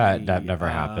constantly. That never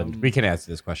happened. We can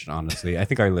answer this question honestly. I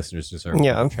think our listeners deserve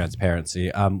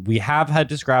transparency. We have had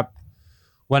to scrap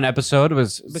one episode. It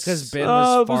was because Ben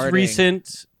was farting.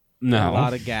 Recent. No, a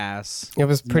lot of gas. It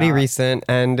was pretty recent,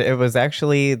 and it was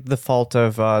actually the fault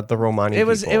of the Romani. It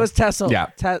was Tesla.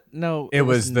 Yeah. No, it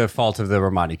was the fault of the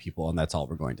Romani people, and that's all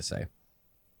we're going to say.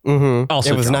 Mm-hmm.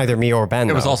 Also it was Jock. neither me or Ben.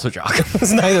 It was though. also Jock. It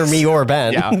was neither me or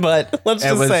Ben. Yeah. But let's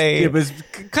just say it was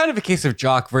kind of a case of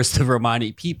Jock versus the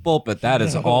Romani people, but that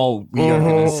is all we are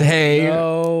going to say.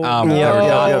 No.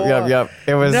 Yep.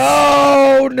 It was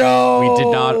no. We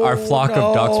did not. Our flock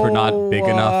of ducks were not big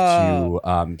enough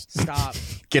to stop.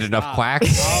 Get enough quacks.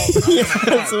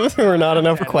 Yes, there were not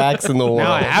enough quacks in the world.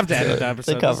 Now I have to edit the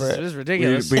episode. To cover This it. is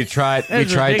ridiculous. We tried. We This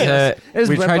is tried ridiculous. to. This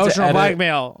We is tried to emotional edit.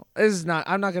 blackmail. This is not.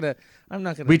 I'm not gonna.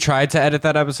 We tried to edit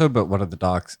that episode, but one of the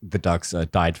ducks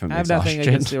died from I have exhaustion. nothing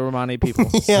against the Romani people.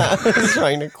 Yeah, I was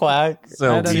trying to quack. I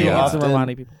So have nothing we, against the often-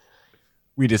 Romani people.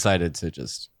 we decided to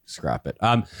just scrap it.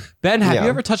 Ben, have Yeah. you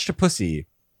ever touched a pussy?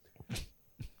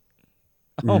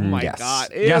 Oh my yes. god!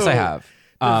 Yes, I Ew. have.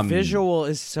 The visual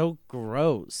is so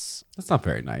gross. That's not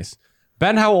very nice.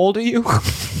 Ben, how old are you?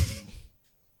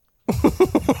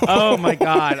 Oh my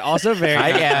god! Also very. I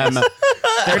am.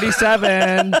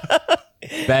 37.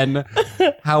 Ben,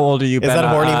 how old are you? Is Ben? that a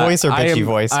horny voice or I bitchy am-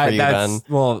 voice for you, that's- Ben?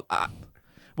 Well,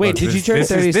 Wait, look, did you this- turn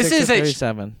this is- 36 this is or a-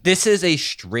 37? this is a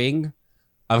string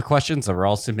of questions that were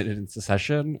all submitted into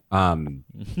session. And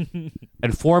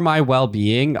for my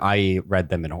well-being, I read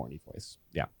them in a horny voice.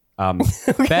 Yeah. Ben,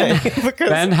 because-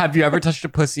 Ben, have you ever touched a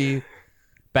pussy?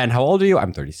 Ben, how old are you?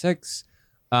 I'm 36.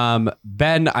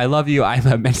 Ben, I love you. I'm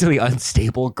a mentally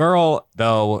unstable girl,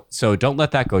 though, so don't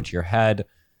let that go to your head.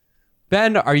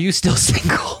 Ben, are you still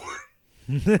single?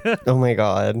 Oh my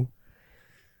god.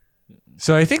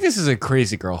 So I think this is a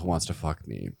crazy girl who wants to fuck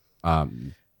me.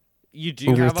 You do.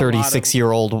 Your have a lot of-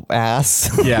 36-year-old ass.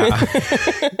 Yeah.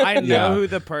 I know Yeah. who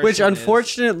the person. Which is.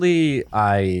 unfortunately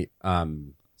I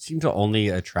seem to only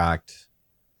attract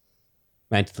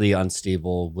mentally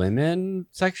unstable women,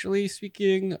 sexually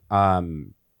speaking.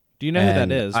 Do you know who that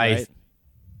and is? I- Right.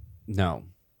 No.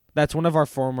 That's one of our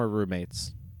former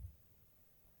roommates.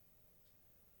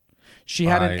 She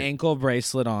had an I- ankle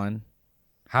bracelet on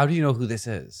How do you know who this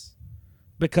is?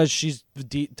 because she's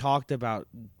talked about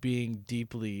being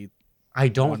deeply. I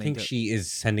don't Wanting think to- she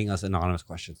is sending us anonymous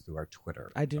questions through our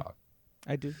Twitter. I do. dog.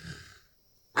 I do.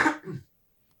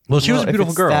 Well, she was Well, a if beautiful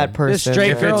it's girl. That This person.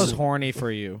 straight If girl it's- is horny for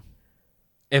you.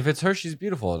 If it's her, she's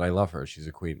beautiful and I love her. She's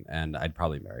a queen and I'd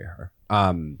probably marry her.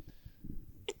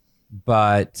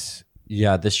 But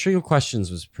yeah, the string of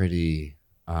questions was pretty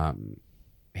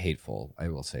hateful. I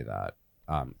will say that.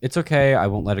 It's okay. I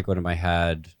won't let it go to my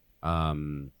head.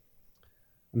 I'm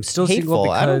still single Hateful?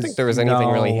 because I don't think there was anything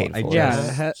really hateful.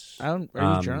 Yeah.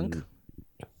 Are you drunk?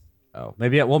 Oh,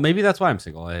 maybe. Well, maybe that's why I'm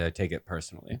single. I take it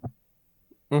personally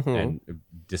Mhm. and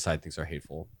decide things are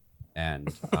hateful.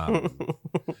 And I'm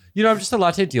just a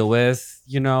lot to deal with.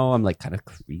 I'm like kind of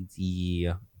crazy.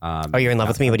 Oh, you're in love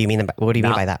with me? What do you mean? What do you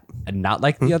mean Not- by that? And not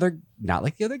like the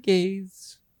other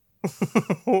gays.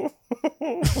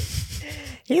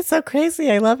 He's so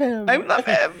crazy. I love him. I love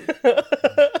him.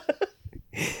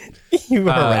 You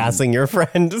were harassing your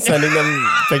friend, sending them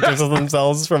pictures of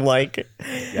themselves from like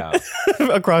Yeah.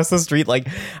 across the street. Like,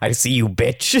 I see you,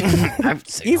 bitch.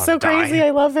 He's so crazy. I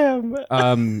love him.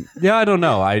 Yeah, I don't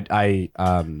know. I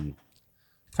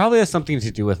probably has something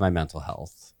to do with my mental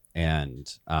health.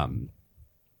 And I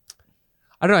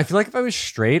don't know. I feel like if I was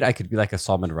straight, I could be like a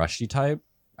Salman Rushdie type.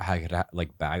 I could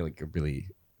bag like a really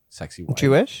sexy wife.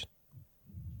 Jewish?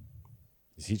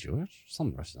 Is he Jewish?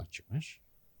 Salman Rushdie's not Jewish.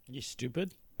 You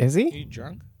stupid? Is Are he? you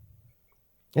drunk?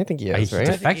 I think he He is, right?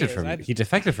 defected is. from he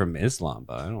defected from Islam,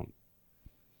 but I don't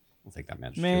think that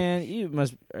man's Jewish. Man, you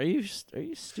must. Are you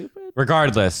stupid?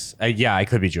 Regardless, yeah, I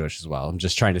could be Jewish as well. I'm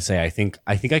just trying to say I think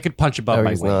I could punch above No, my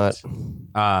he's weight.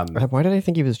 not. Why did I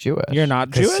think he was Jewish? You're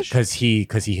not Jewish. Because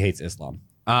he hates Islam.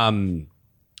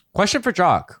 Question for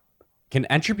Jock: can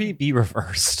entropy be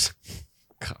reversed?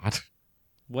 God.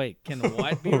 Wait, can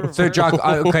what be reversed? So Jock,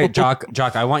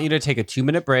 Jock, I want you to take a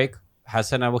 2-minute break.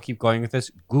 Hassan and I will keep going with this.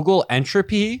 Google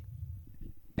entropy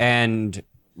and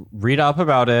read up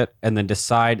about it, and then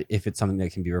decide if it's something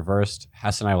that can be reversed.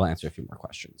 Hassan and I will answer a few more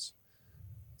questions.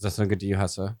 Does that sound good to you,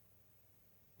 Hassa?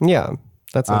 Yeah,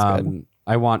 that sounds good.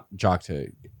 I want Jock to,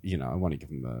 I want to give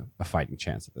him a fighting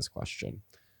chance at this question.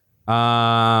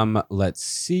 Let's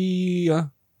see.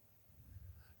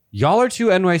 Y'all are to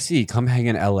NYC. Come hang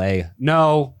in LA.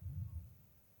 No.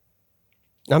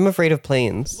 I'm afraid of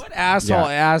planes. What asshole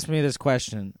asked me this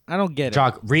question? I don't get it.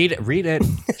 Jock, read it.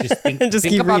 Just think, Just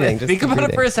think keep about reading. it. Just Think keep about it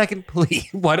reading. for a second, please.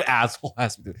 What asshole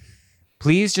asked me?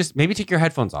 Please just maybe take your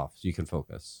headphones off so you can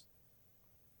focus.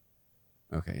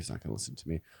 Okay, he's not going to listen to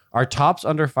me. Are tops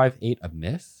under 5'8" a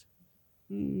myth?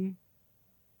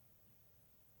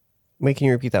 Wait, can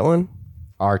you repeat that one?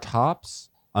 Are tops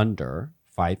under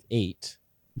 5'8"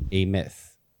 a myth?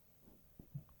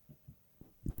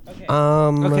 Okay.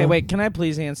 Okay, Wait. Can I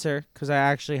please answer? Because I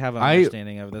actually have an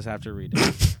understanding of this after reading.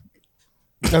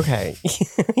 Okay.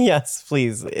 Yes,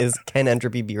 please. Can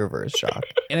entropy be reversed, Shock?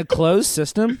 In a closed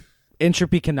system,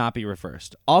 entropy cannot be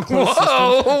reversed. All closed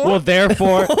systems will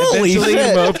therefore Holy eventually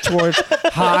shit. move towards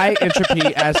high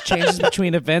entropy as changes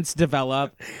between events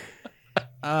develop.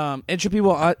 Entropy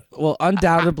will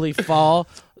undoubtedly fall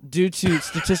due to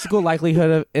statistical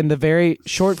likelihood in the very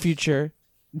short future.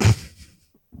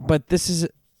 But this is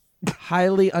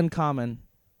highly uncommon.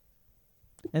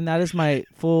 And that is my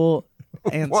full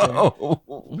answer.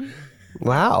 Whoa.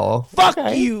 Wow. Fuck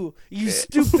you, you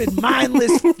stupid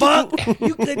mindless fuck.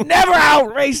 You could never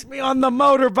outrace me on the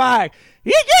motorbike.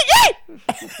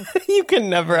 You can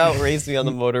never outrace me on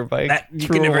the motorbike. You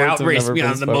Truer can never words have outrace never me been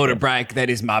on the spoken. motorbike. That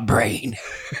is my brain.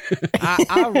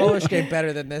 I'll roller skate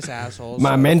better than this asshole.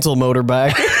 My so mental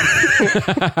motorbike.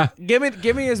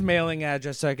 give me his mailing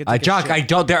address so I can take a Jock, shit. I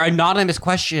don't. They're anonymous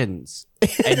questions,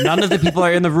 and none of the people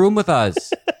are in the room with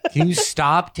us. Can you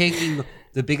stop taking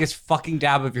the biggest fucking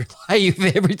dab of your life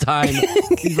every time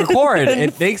you record?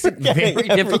 It makes it very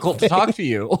difficult to talk to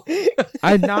you.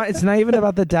 It's not even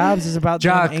about the dabs, it's about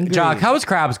being angry. Jock, how is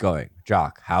crabs going?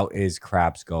 Jock, how is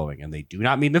crabs going? And they do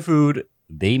not mean the food;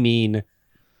 they mean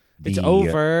It's the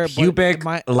over, but pubic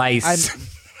my- lice.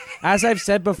 As I've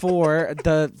said before,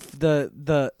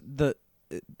 the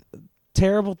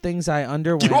terrible things I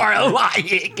underwent. You are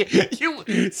lying.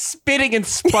 You spitting and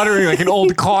sputtering like an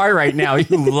old car right now.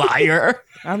 You liar.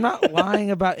 I'm not lying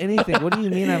about anything. What do you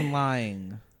mean I'm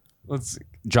lying? Let's see.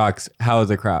 Jocks, how's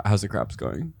the crabs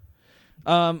going?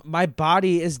 My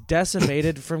body is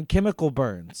decimated from chemical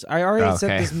burns. I already said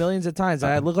Okay. this millions of times.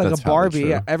 I look like That's a Barbie.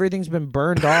 probably true. Everything's been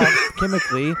burned off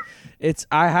chemically.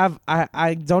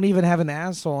 I don't even have an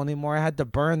asshole anymore. I had to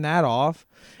burn that off.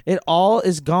 It all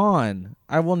is gone.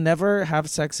 I will never have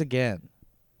sex again.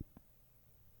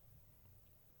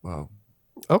 Whoa.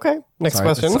 Okay. Next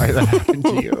question. Sorry that happened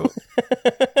to you.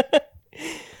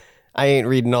 I ain't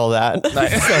reading all that. Sorry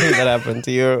that happened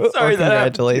to you. Sorry Or that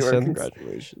happened to you, or congratulations.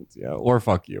 Congratulations. Yeah. Or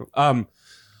fuck you.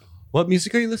 What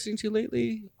music are you listening to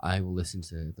lately? I will listen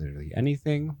to literally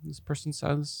anything this person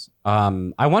says.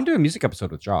 I want to do a music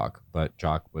episode with Jock, but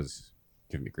Jock was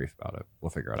giving me grief about it. We'll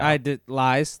figure it out. I did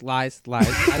lies. I Let's didn't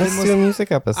do a listen.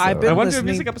 music episode. I've I been want to do a listening-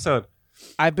 music episode.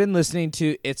 I've been listening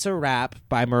to "It's a Rap"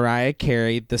 by Mariah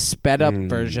Carey, the sped up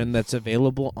version that's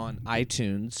available on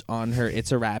iTunes on her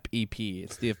 "It's a Rap" EP.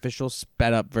 It's the official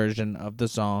sped up version of the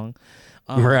song.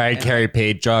 Mariah and Carey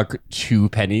paid Jock 2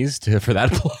 pennies for that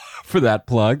for that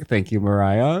plug. Thank you,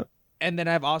 Mariah. And then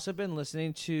I've also been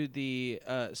listening to the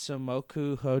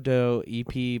Somoku Hodo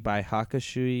EP by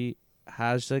Hakashui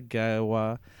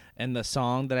Hasegawa. And the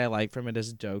song that I like from it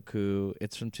is Doku.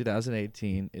 It's from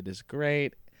 2018. It is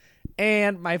great.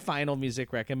 And my final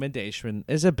music recommendation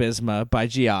is Abysma by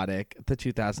Geotic, the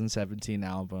 2017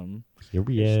 album.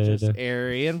 It's just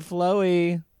airy and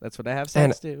flowy. That's what I have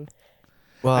sex to.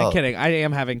 Well, I'm kidding. I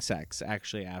am having sex,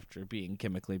 actually, after being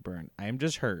chemically burnt. I am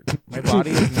just hurt. My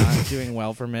body is not doing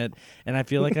well from it, and I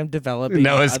feel like I'm developing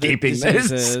No other escaping this.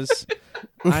 diseases.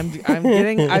 I'm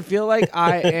getting. I feel like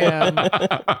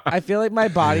my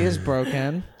body is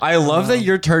broken. I love that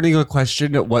you're turning a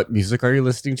question at what music are you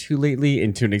listening to lately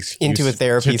into an excuse Into a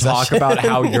therapy to talk session. about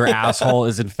how your asshole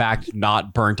is in fact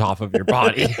not burnt off of your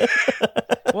body.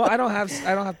 Well, I don't have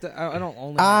to. I don't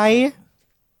only. I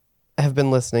have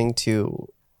been listening to.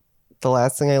 The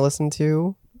last thing I listened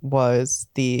to was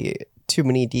the Too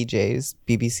Many DJs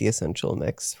BBC Essential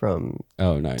mix from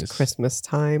Oh, nice. Christmas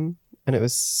time, and it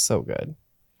was so good.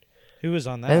 Who was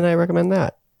on that? And I recommend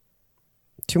that.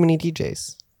 Too Many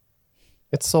DJs.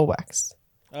 It's soul waxed.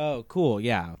 Oh, cool.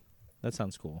 Yeah, that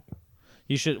sounds cool.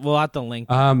 You should. We'll have to link.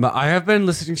 I have been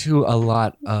listening to a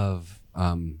lot of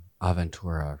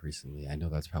Aventura recently. I know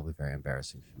that's probably very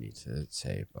embarrassing for me to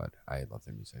say, but I love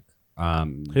their music.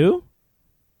 Who?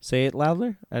 Say it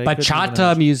louder.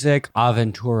 Bachata music,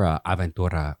 Aventura.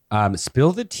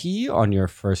 Spill the tea on your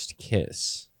first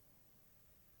kiss.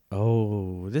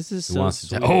 Oh, this is Who so wants to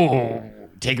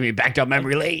sweet. taking me back down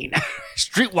memory lane.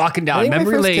 Street walking I down think my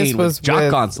memory first lane kiss with Jock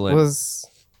with- Consulate. was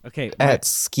Okay, At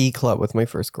ski club with my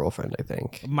first girlfriend, I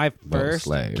think. my first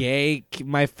slay.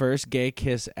 gay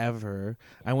kiss ever.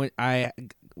 I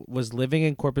was living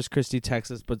in Corpus Christi,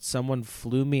 Texas, but someone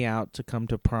flew me out to come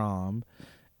to prom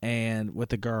and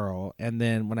with a girl, and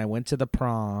then when I went to the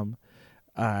prom,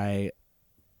 I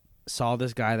saw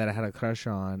this guy that I had a crush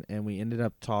on, and we ended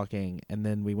up talking, and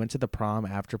then we went to the prom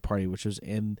after party, which was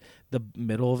in the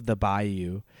middle of the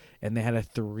bayou, and they had a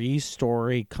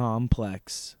 3-story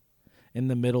complex in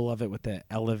the middle of it with the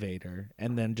elevator,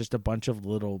 and then just a bunch of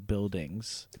little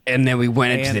buildings. And then we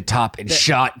went into And the top and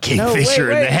shot No, wait,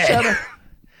 Kingfisher in the wait, head.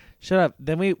 Shut up.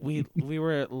 Then we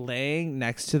were laying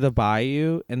next to the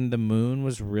bayou, and the moon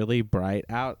was really bright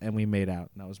out, and we made out.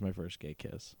 And that was my first gay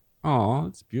kiss. Oh,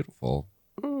 it's beautiful.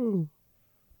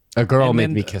 A girl And made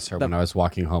then me kiss her the- when I was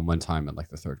walking home one time in like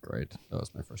the 3rd grade. That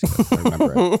was my first kiss. I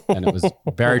remember it. And it was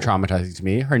very traumatizing to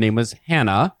me. Her name was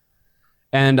Hannah.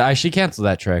 And she canceled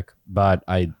that trick, but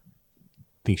I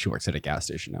think she works at a gas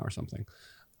station now or something.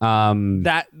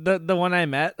 That the one I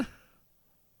met.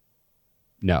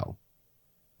 No,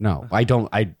 I don't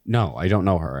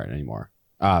know her anymore.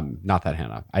 Not that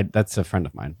Hannah. That's a friend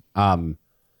of mine.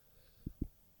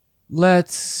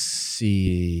 Let's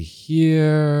see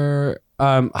here.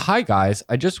 Hi guys.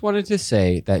 I just wanted to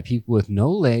say that people with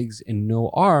no legs and no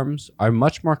arms are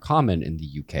much more common in the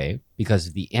UK because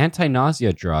of the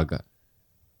anti-nausea drug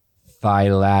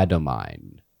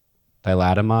thalidomide.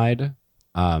 This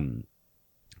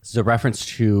is a reference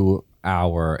to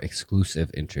our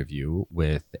exclusive interview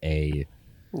with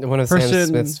One of person- Sam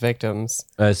Smith's victims.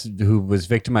 who was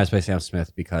victimized by Sam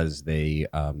Smith because they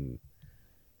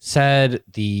said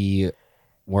the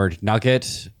word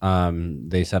nugget.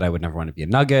 They said I would never want to be a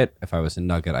nugget. If I was a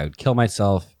nugget, I would kill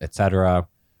myself, etc.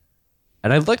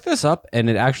 And I looked this up, and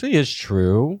it actually is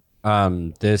true.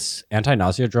 This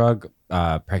anti-nausea drug,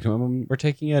 pregnant women were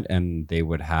taking it, and they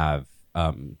would have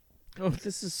Oh,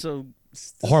 this is so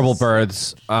horrible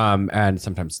births, and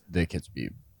sometimes the kids would be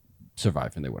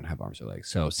survive and they wouldn't have arms or legs.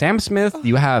 So Sam Smith,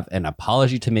 you have an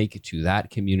apology to make to that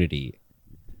community,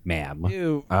 ma'am.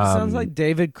 Ew, sounds like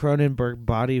David Cronenberg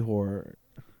body horror.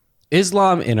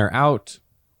 Islam in or out?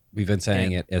 We've been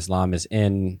saying it. Islam is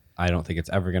in. I don't think it's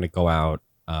ever going to go out.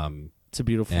 It's a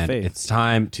beautiful And faith. it's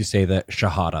time to say the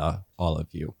Shahada, all of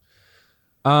you.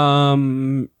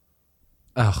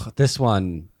 This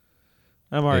one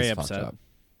I'm already is fucked upset. up.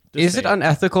 Just Is say it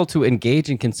unethical to engage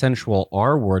in consensual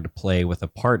R-word play with a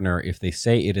partner if they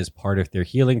say it is part of their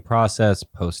healing process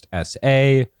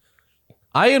post-SA?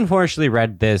 I unfortunately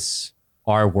read this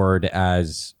R-word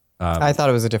as... I thought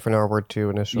it was a different R word too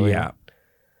initially. yeah.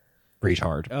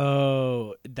 Retard.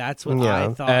 Oh, that's what Yeah.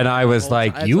 I thought. And I the was whole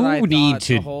like, ti- that's you what I need thought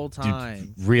to the whole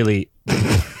time. really...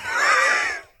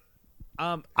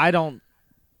 I don't.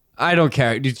 I don't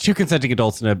care. Two consenting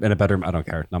adults in a bedroom, I don't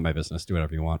care. Not my business. Do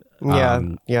whatever you want. Yeah. I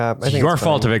think Your it's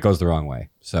fault fine. if it goes the wrong way.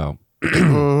 So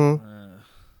Mhm.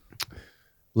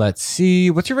 let's see.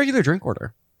 What's your regular drink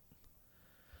order?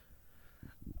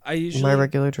 I usually My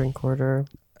regular drink order.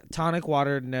 tonic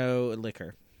water, no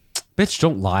liquor. Bitch,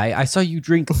 don't lie. I saw you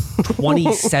drink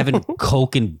 27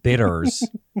 Coke and bitters.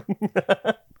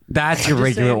 That's your Just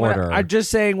regular saying what order. I'm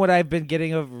just saying what I've been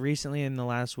getting of recently in the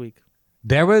last week.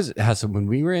 There was when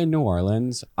we were in New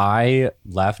Orleans, I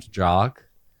left Jock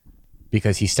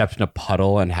because he stepped in a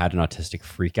puddle and had an autistic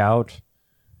freak out.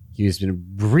 He was been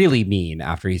really mean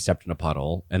after he stepped in a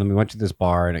puddle. And then we went to this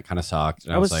bar and it kind of sucked.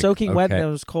 And I was like, soaking wet okay. and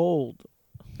it was cold.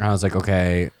 And I was like,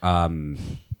 okay, I'm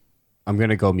going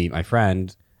to go meet my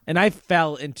friend. And I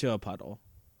fell into a puddle.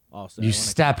 Also, You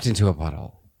stepped into a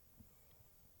puddle.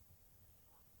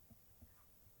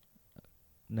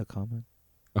 no comment.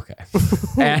 Okay.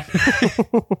 And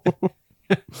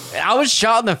I was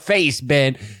shot in the face,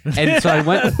 Ben. And so I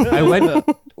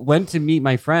went to meet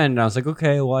my friend and I was like,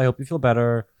 okay, well, I hope you feel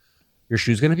better. Your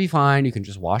shoe's going to be fine. You can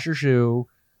just wash your shoe.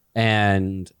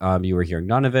 And you were hearing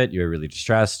none of it. You were really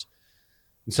distressed.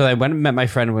 And so I went and met my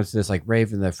friend, went to this like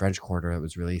rave in the French Quarter that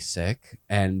was really sick.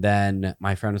 And then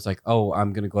my friend was like, oh,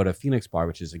 I'm going to go to Phoenix Bar,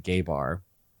 which is a gay bar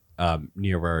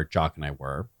near where Jock and I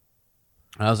were.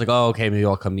 And I was like, oh, okay, maybe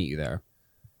I'll come meet you there.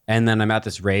 And then I'm at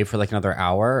this rave for like another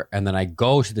hour. And then I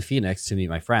go to the Phoenix to meet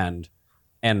my friend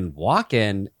and walk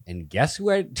in. And guess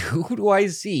who do I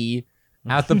see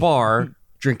at the bar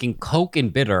drinking Coke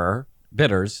and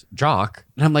bitters, Jock.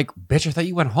 And I'm like, bitch, I thought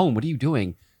you went home. What are you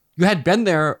doing? You had been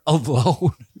there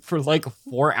alone for like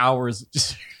 4 hours.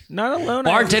 Just Not alone.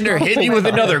 bartender, hit me with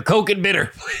another Coke and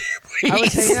bitter. I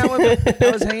was please.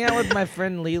 hanging out with my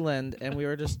friend Leland, and we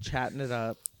were just chatting it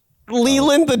up.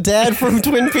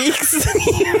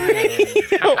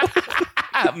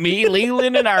 me,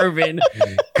 Leland, and Arvin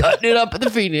cutting it up at the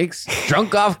Phoenix,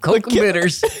 drunk off Coke and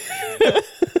bitters.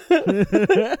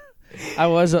 I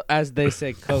was, as they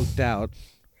say, coked out.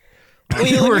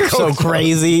 You were so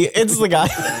crazy. It's the guy,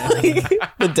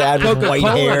 the dad with white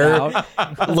hair,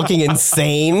 looking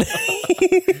insane.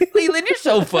 Leland, you're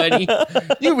so funny.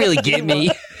 You really get me.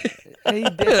 He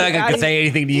did. I could say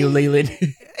anything to you, Leland.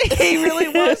 He really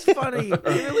was funny. He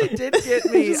really did get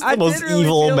me. He's the most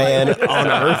evil man on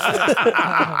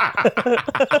earth.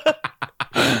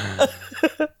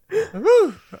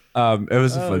 It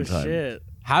was a fun time. Shit.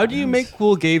 How do you make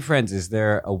cool gay friends? Is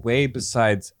there a way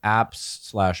besides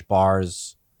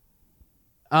apps/bars?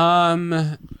 Bars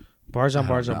on bars on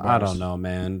bars. I don't know,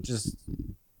 man. Just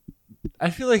I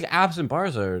feel like apps and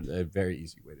bars are a very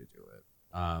easy way to do it.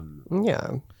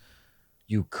 Yeah.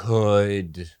 You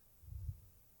could.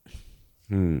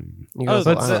 You Oh,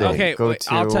 guys but okay. go Wait,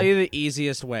 to- I'll tell you the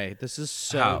easiest way. This is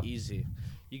so How? easy.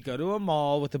 You go to a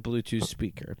mall with a Bluetooth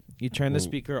speaker. You turn the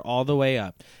speaker all the way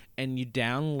up, and you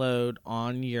download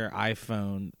on your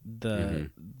iPhone the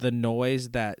noise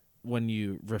that when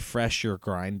you refresh your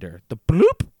grinder, the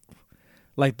bloop,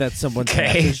 like that someone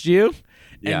messaged you,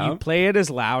 and you play it as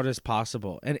loud as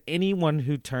possible. And anyone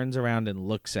who turns around and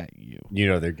looks at you, You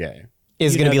know they're gay.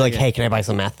 is You going to know be like, the- hey, can I buy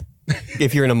some meth?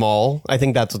 If you're in a mall, I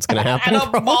think that's what's going to happen.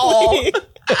 At a mall.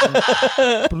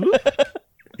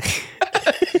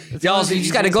 Y'all, so you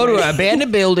just got to go to an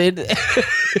abandoned building.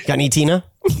 Got any Tina?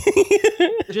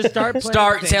 just start playing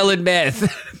Start selling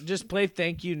meth. Just play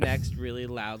 "Thank You Next" really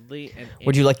loudly, and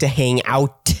Would you like to hang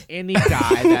out? any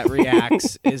guy that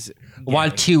reacts is gay.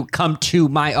 Want to come to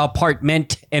my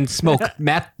apartment and smoke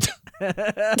meth? You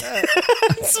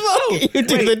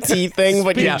do the T thing,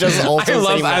 but you just also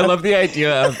say I meth. love the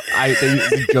idea of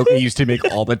the joke I used to make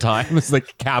all the time was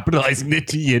like capitalizing the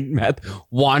T in meth.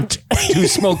 Want to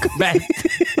smoke meth?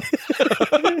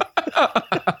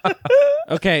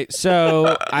 Okay,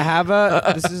 so I have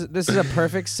a this is a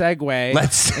perfect segue.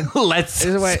 Let's This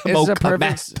is smoke a perfect.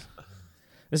 meth.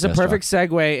 This is a Yes, perfect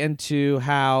segue into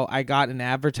how I got an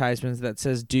advertisement that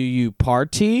says, "Do you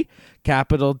party?"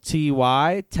 Capital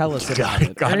TY. Tell us about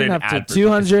it. got Earn an up to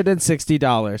advertisement.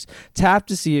 $260. Tap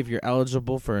to see if you're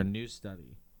eligible for a new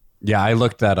study. Yeah, I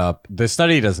looked that up. The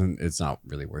study doesn't. It's not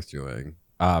really worth doing.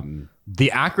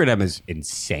 The acronym is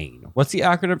insane. What's the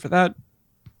acronym for that?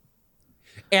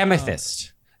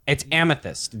 Amethyst. It's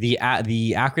amethyst. The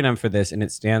acronym for this, and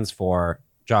it stands for.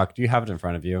 Jock, do you have it in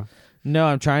front of you? No,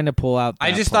 I'm trying to pull out. I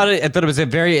that just part. I thought it was a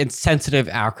very insensitive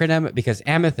acronym because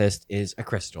amethyst is a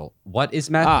crystal. What is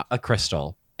meth? A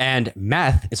crystal. And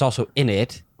meth is also in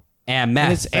it.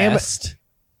 Amethyst.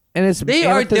 and it's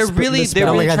They're amethyst really misspelled.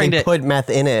 Oh my god, trying they to- put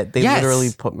meth in it. They Yes. literally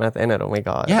put meth in it. Oh my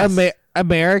god. Yes.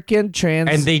 American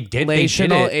And they did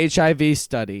it. HIV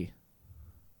study.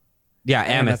 Yeah,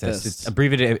 amethyst. Amethyst. It's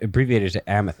abbreviated to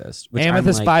amethyst. Which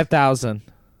Amethyst I'm like, 5,000.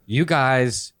 you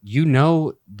guys, you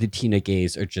know the Tina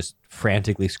gays are just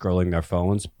frantically scrolling their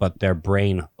phones, but their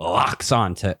brain locks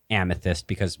on to amethyst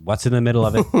because what's in the middle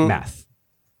of it? Meth.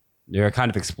 You're kind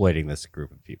of exploiting this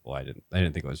group of people. I didn't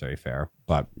think it was very fair,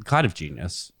 but kind of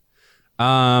genius.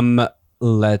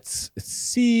 Let's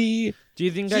see. Do you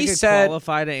think He I could said-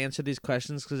 qualify to answer these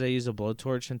questions because I use a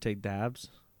blowtorch and take dabs?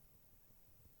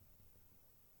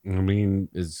 I mean,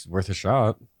 it's worth a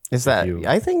shot. Is that? You-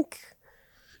 I think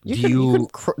you Do could, you you-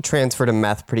 could transfer to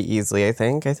meth pretty easily. I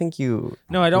think you.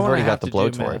 No, I don't You've want already to got have the to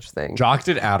do blowtorch meth. thing. Jock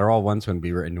did Adderall once when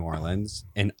we were in New Orleans,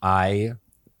 and I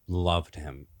loved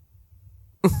him.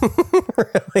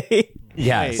 Really?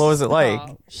 Yes. What was it like?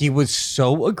 He was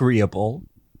so agreeable.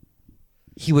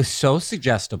 He was so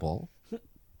suggestible.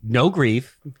 No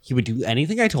grief. He would do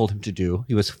anything I told him to do.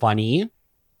 He was funny.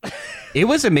 It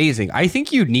was amazing. I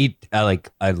think you need like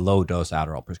a low dose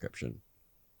Adderall prescription.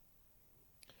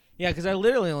 Yeah, because I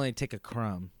literally only take a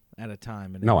crumb at a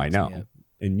time. And it No, I wakes me know. up.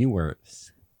 And you were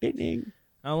spinning.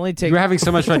 I only You take. were having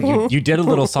so much fun. You did a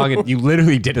little song. And you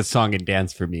literally did a song and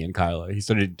dance for me and Kyla. He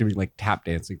started doing like tap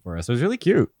dancing for us. It was really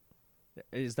cute.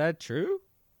 Is that true?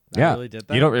 Yeah. I really did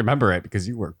that. You don't remember it because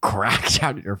you were cracked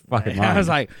out of your fucking mind. I was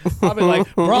like, probably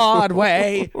like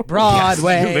Broadway,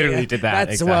 Broadway. Yes, you literally did that,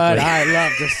 That's exactly. what I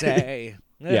love to say.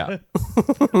 Yeah.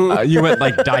 You went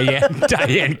like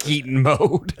Diane Keaton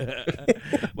mode.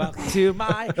 Welcome to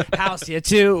my house, you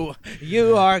two.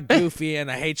 You are goofy, and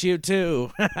I hate you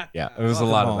too. Yeah, it was a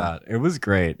lot of that. It was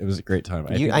great. It was a great time.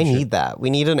 I think we should- need that.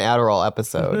 We need an Adderall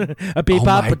episode. A beep, Oh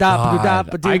bop, my ba, da, ba, da, God.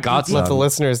 ba, do, I got do, Let the some.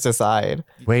 listeners decide.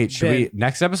 Wait, should we Ben.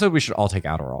 next episode we should all take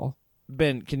Adderall.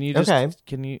 Ben, can you just? Okay.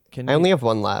 Can you? I only have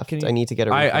one left. Can you- I need to get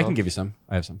a I refill. can give you some.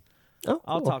 I have some. Oh,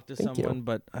 I'll cool. talk to Thank you. someone,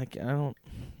 but I don't.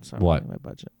 Sorry, What? my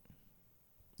budget.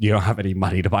 You don't have any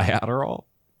money to buy Adderall?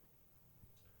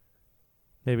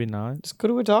 Maybe not. Just go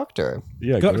to a doctor.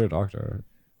 Yeah, Go- go to a doctor.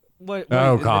 What?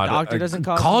 Oh the God! doctor doesn't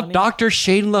cost call money? Dr.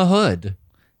 Shane LaHood.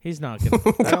 He's not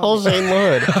gonna. Call Shane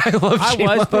Wood. I love I Shane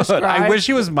was LaHood. I prescribed- wish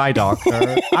he was my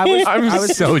doctor. I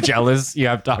was so jealous. You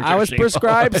have Dr. I was Shane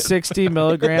prescribed LaHood. 60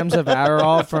 milligrams of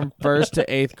Adderall from 1st to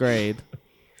 8th grade.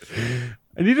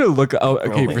 I need to look. Oh,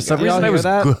 okay. my For some God. reason, Y'all hear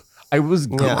that? I was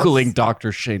Yes. googling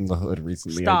Dr. Shane LaHood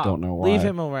recently. Stop. I don't know why. Leave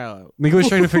him alone. I think I was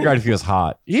trying to figure out if he was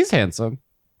hot. He's handsome.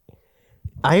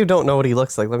 I don't know what he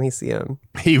looks like. Let me see him.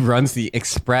 He runs the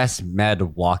Express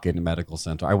Med Walk-in Medical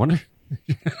Center. I wonder.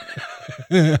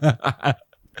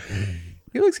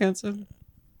 He looks handsome.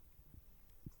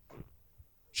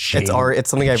 Shane. It's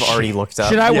something I've already looked up.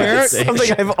 Should I wear It's it?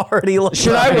 something I've already looked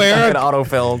Should up. I wear it a-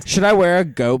 autofilled? Should I wear a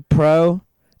GoPro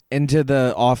into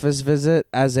the office visit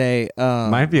as a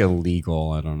Might be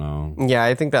illegal. I don't know. Yeah,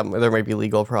 I think that there might be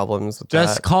legal problems with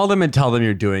Just that. call them and tell them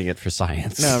you're doing it for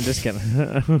science. No, I'm just kidding.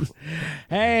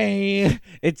 Hey,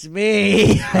 it's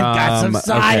me. I've got some Okay.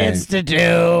 science to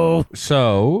do.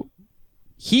 So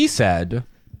he said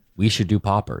we should do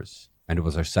poppers, and it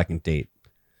was our second date.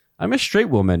 I'm a straight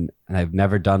woman, and I've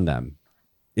never done them.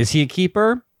 Is he a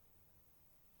keeper?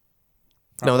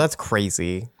 No, that's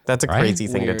crazy. That's a Right? crazy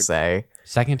thing to Weird. say.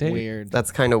 Second date? Weird.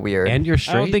 That's kind of weird. And you're I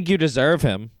straight? don't think you deserve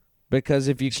him because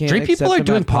if you can't Straight people accept are him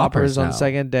doing at poppers poppers on now.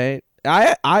 second date.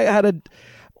 I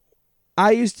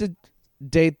used to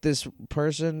date this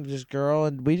person, this girl,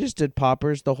 and we just did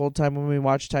poppers the whole time when we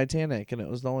watched Titanic, and it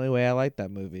was the only way I liked that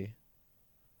movie.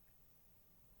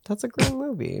 That's a great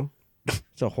movie.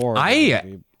 It's a horror. I-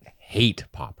 movie. hate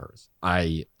poppers.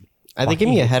 They give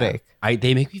me a headache.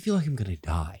 They make me feel like I'm gonna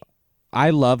die.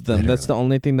 I love them. That's the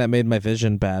only thing that made my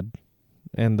vision bad,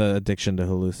 and the addiction to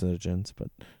hallucinogens. But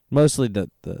mostly the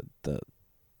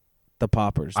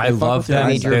poppers. I They fuck love with That them. your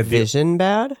made your They're the- vision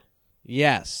bad?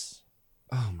 Yes.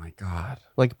 Oh my god.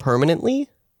 Like permanently?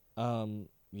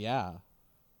 Yeah.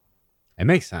 It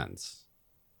makes sense.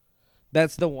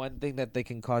 That's the one thing that they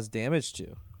can cause damage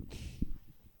to.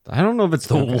 I don't know if it's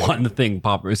the one thing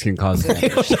poppers can cause I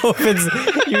damage. don't know if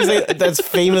it's usually that's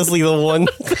famously the one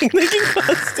thing they can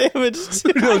cause damage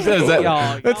to. No,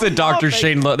 Y'all- that's a y'all Dr. make-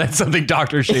 Shane. That's something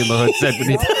Dr. Shane LaHood said when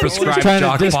he prescribed Trying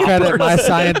Jock to discredit poppers. my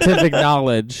scientific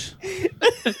knowledge.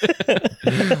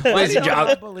 Listen,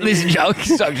 Jock. Listen, Jock.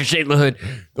 It's Dr. Shane LaHood.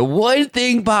 The one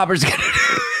thing poppers can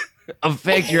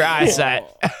affect your eyesight.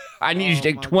 I need you to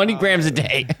take 20 grams a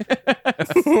day.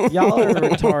 Y'all are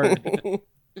retarded.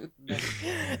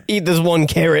 Eat this one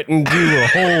carrot and do a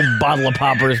whole bottle of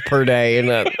poppers per day, and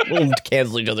we'll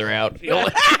cancel each other out.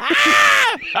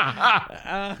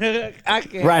 I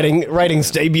can't. Writing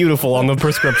 "Stay Beautiful" on the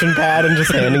prescription pad and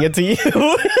just handing it to you.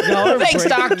 Y'all are Thanks, breaking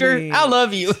doctor. me. I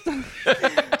love you.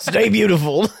 Stay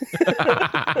beautiful.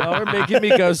 Y'all are making me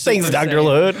go. Thanks, Super Dr.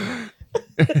 Saiyan.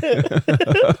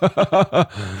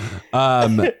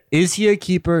 LaHood. Is he a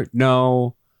keeper?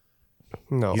 No.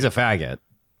 No. He's a faggot.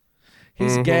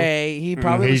 He's gay. He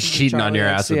probably He's listens to cheating on Charlie your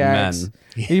ass with XCX.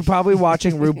 men. He's probably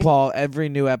watching RuPaul every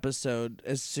new episode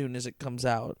as soon as it comes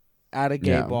out at a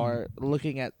gay Yeah. bar,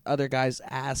 looking at other guys'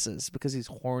 asses because he's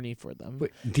horny for them. But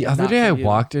the And other not day, I for you.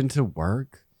 walked into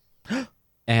work,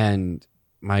 and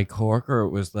my coworker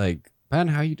was like, "Ben,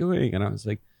 how you doing?" And I was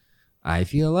like, "I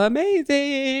feel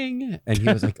amazing." And he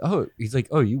was like, "Oh,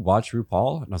 you watch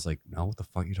RuPaul?" And I was like, "No, what the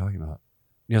fuck are you talking about?"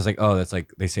 And he was like, "Oh, that's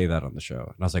like they say that on the show."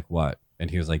 And I was like, "What?" And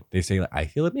he was like, "They say like, I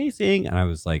feel amazing." And I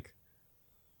was like,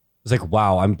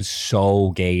 "Wow, I'm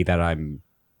so gay that I'm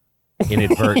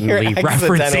inadvertently You're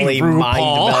referencing accidentally RuPaul."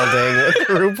 mind melding with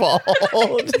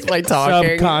RuPaul just by talking.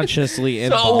 Subconsciously,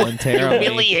 involuntarily.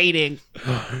 Humiliating.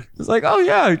 It's like, oh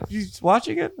yeah, you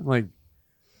watching it? I'm like,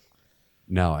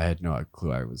 no, I had no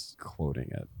clue I was quoting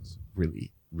it. It was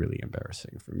really, really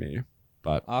embarrassing for me.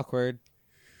 But Awkward.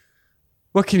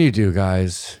 what can you do,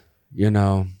 guys? You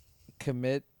know,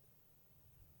 Commit.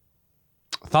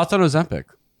 thoughts on Ozempic?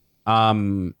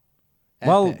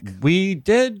 Well, Epic. we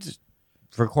did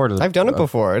record. I've done it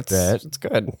before. bit. It's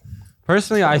good.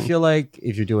 Personally, I feel like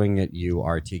if you're doing it, you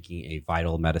are taking a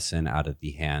vital medicine out of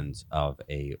the hands of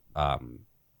a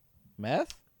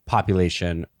Meth?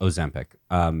 population. Ozempic.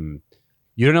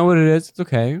 You don't know what it is. It's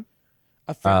okay.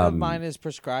 A friend of mine is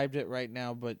prescribed it right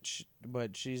now, but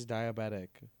she's diabetic.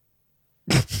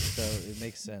 So it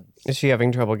makes sense. Is she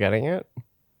having trouble getting it?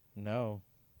 No.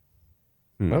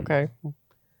 Okay.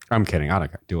 I'm kidding. I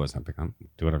don't do Ozempic.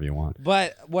 Do whatever you want.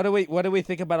 But what do we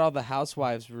think about all the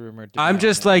housewives rumored? I'm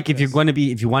just like, if you want to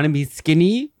be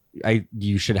skinny,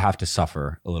 you should have to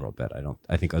suffer a little bit.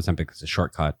 I think Ozempic is a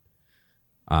shortcut.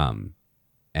 And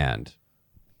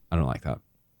I don't like that.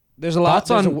 there's a lot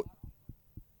Thoughts on-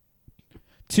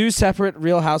 2 separate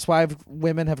Real Housewives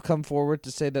women have come forward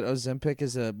to say that Ozempic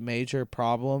is a major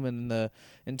problem in the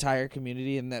entire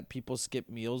community and that people skip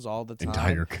meals all the time.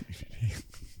 Entire community.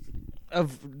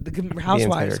 Of the The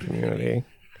housewives entire community.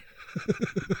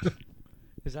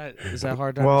 Is that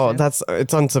hard to Well, understand?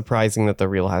 it's unsurprising that the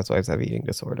Real Housewives have eating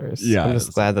disorders. Yeah, I'm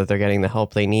just glad that they're getting the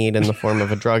help they need in the form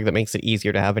of a drug that makes it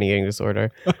easier to have an eating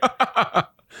disorder.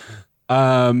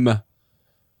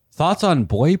 Thoughts on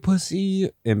boy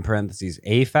pussy in parentheses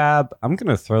AFAB? I'm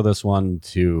gonna throw this one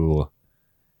to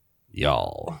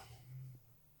y'all.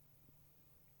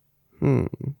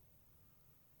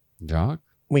 Jock?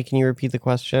 Wait, can you repeat the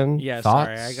question? Yeah,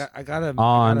 Thoughts sorry. I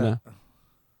gotta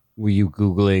Were you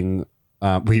Googling,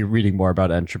 were you reading more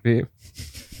about entropy?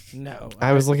 No.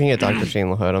 I was looking at Dr. Shane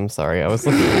LaHood. I'm sorry. I was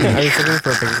looking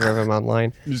for a picture of him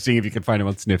online. Just seeing if you could find him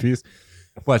on Sniffies.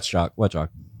 What, Jock?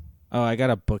 Oh, I got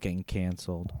a booking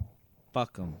canceled.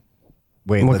 Fuck them.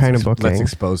 Wait, What kind of Let's booking?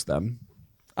 expose them.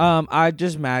 I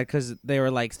just mad because they were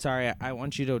like, sorry, I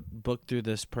want you to book through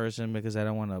this person because I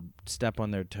don't want to step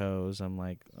on their toes. I'm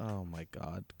like, oh my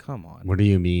God, come on. What do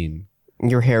you mean?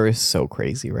 Your hair is so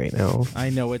crazy right now. I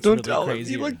know it's really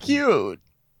crazy. cute.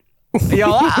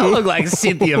 Yo, I look like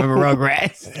Cynthia from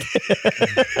Rugrats.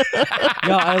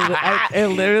 Yo, it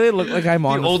literally looked like I'm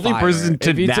on The only fire. person to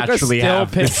If you took a naturally still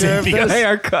have the picture of Cynthia this,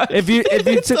 haircut. if you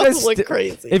took does look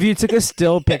crazy. if you took a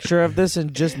still picture of this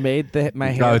and just made my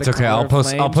hair, No, it's the okay. color I'll of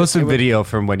post flames, a it would- video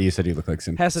from when you said you look like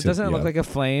Cynthia. Hess, it doesn't it look like a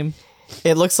flame?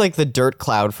 It looks like the dirt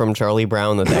cloud from Charlie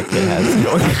Brown that kid has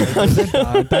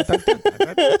going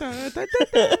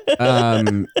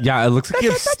on. Yeah, it looks like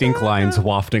you have stink lines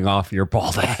wafting off your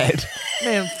bald head.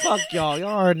 Man, fuck y'all. Y'all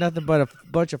are nothing but a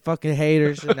bunch of fucking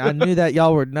haters. And I knew that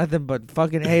y'all were nothing but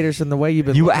fucking haters from the way you've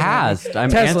been. You looking at me. asked. I'm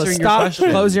Tesla, answering stop your question.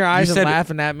 closing your eyes You and said-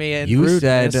 laughing at me. And You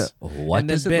rudeness. said, what And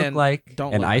then does it Ben, look like?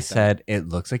 don't And look I like said, it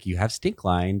looks like you have stink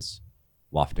lines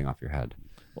wafting off your head.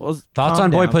 Well, Thoughts calm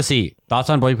on boy down. pussy. Thoughts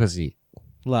on boy pussy.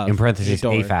 Love. In parentheses,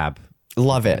 Adore. AFAB.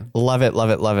 Love it. Love it. Love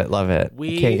it. Love it. Love it.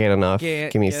 We Can't get enough.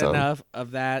 Can't Give me get some. enough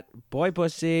of that boy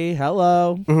pussy.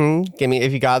 Hello. Give me,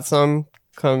 if you got some,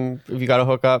 come, if you got a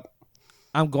hookup.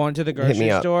 I'm going to the me grocery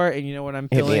up. store, and you know what I'm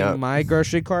Hit me filling up. my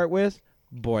grocery cart with?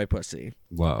 Boy pussy.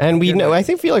 Whoa. And we know, I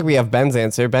feel like we have Ben's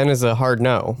answer. Ben is a hard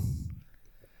no.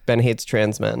 Ben hates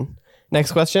trans men.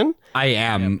 Next question. I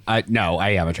am. No,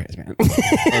 I am a trans man.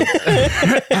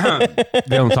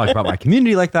 They don't talk about my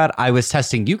community like that. I was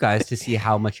testing you guys to see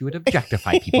how much you would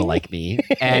objectify people like me.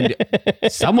 And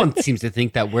someone seems to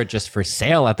think that we're just for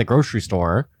sale at the grocery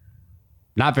store.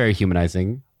 Not very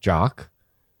humanizing. Jock.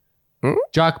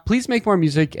 Jock, please make more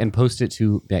music and post it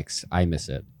to Mix. I miss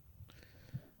it.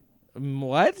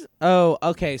 What? Oh,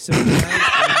 okay. So, wait.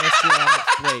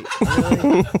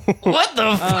 Really? What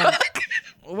the fuck?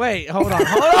 Wait, hold on.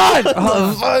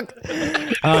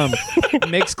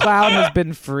 Mixcloud has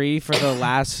been free for the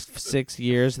last 6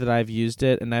 years that I've used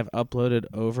it, and I've uploaded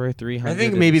over 300. I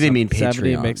think maybe they mean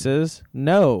 70 Patreon. mixes.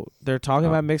 No, they're talking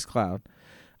about Mixcloud.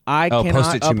 I Oh, cannot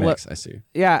post it to upload. Mix. I see.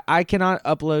 Yeah, I cannot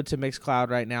upload to Mixcloud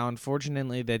right now.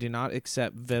 Unfortunately, they do not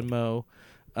accept Venmo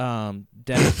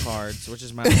debit cards, which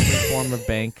is my only form of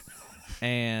bank.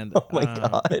 And Oh my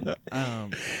God.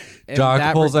 in Jock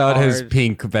that pulls out his regard-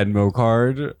 pink Venmo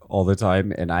card all the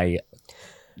time, and I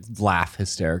laugh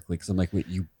hysterically because I'm like, wait,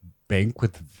 you bank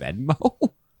with Venmo?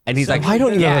 And he's like, why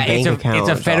don't you have a bank it's account,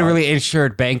 It's a federally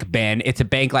insured bank, Ben. It's a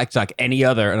bank like any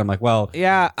other. And I'm like, well,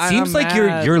 Yeah, seems I'm like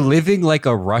mad. you're living like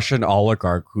a Russian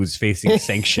oligarch who's facing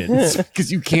sanctions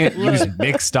because you can't use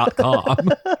Mix.com.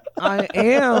 I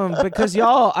am because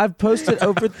y'all, I've posted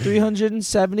over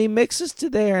 370 mixes to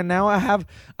there, and now I have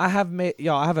made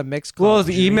y'all. I have a mix. Well, called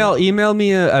Dream. email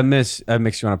me a mix you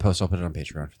want to post. I'll put it on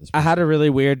Patreon for this. I had a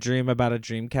really weird dream about a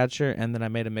dream catcher, and then I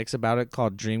made a mix about it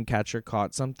called Dreamcatcher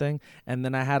Caught Something, and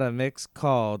then I had a mix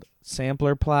called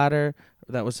Sampler Platter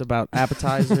that was about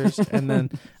appetizers, and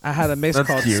then I had a mix That's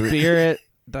called cute. Spirit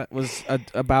that was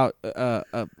about Well,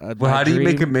 how do you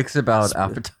make a mix about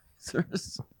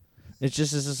appetizers? It's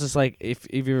just like if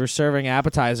you were serving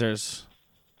appetizers,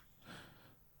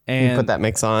 You and put that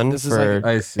mix on this is for. like-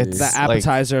 I see. It's the like-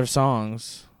 appetizer of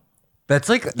songs. That's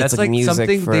like music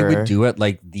something they for- would do at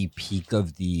like the peak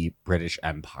of the British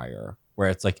Empire, where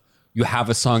it's like you have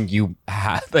a song you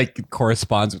have like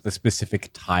corresponds with a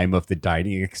specific time of the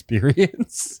dining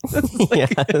experience.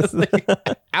 Yes. Like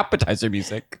appetizer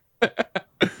music.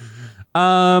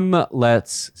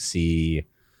 Let's see.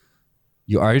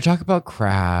 You already talked about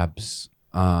crabs.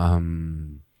 I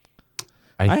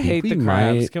think hate we the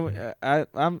crabs. might- Can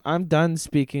we, I'm done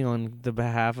speaking on the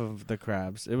behalf of the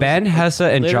crabs. It was- Ben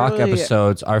Hessa and Jock literally-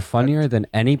 episodes are funnier than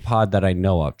any pod that I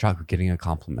know of. Jock, we're getting a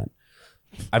compliment.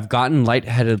 I've gotten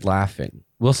lightheaded laughing.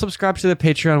 We'll subscribe to the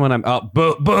Patreon when I'm up.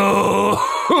 Boo!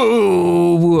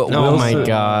 Oh my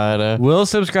god. We'll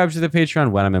subscribe to the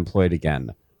Patreon when I'm employed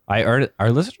again. Our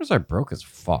listeners are broke as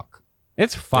fuck.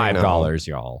 It's $5,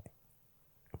 y'all.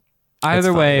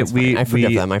 Either way, I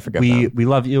forgive them. We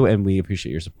love you and we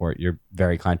appreciate your support. You're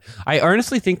very kind. I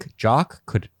earnestly think Jock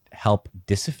could help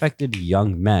disaffected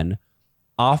young men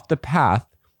off the path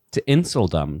to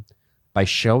insuldom by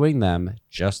showing them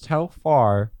just how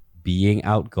far being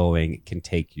outgoing can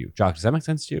take you. Jock, does that make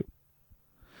sense to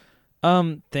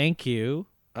you? Thank you.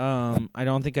 I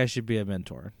don't think I should be a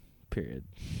mentor. Period.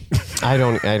 I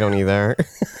don't either.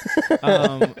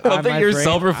 I don't think you're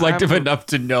self-reflective enough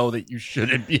to know that you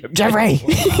shouldn't be a Jeffrey!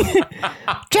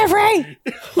 Jeffrey!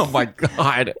 Oh my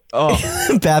god. Oh.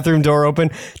 Bathroom door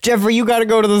open. Jeffrey, you gotta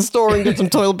go to the store and get some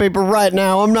toilet paper right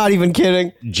now. I'm not even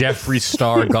kidding. Jeffrey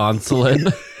Star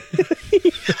Gonsolin.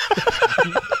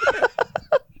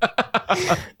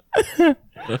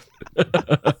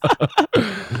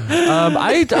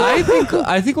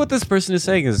 I think what this person is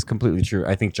saying is completely true.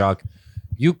 I think, Jock,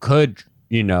 you could,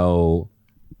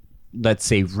 let's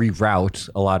say, reroute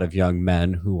a lot of young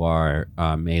men who are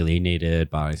alienated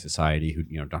by society, who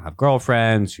don't have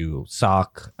girlfriends, who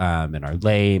suck and are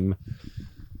lame.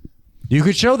 You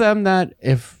could show them that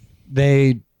if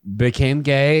they became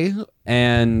gay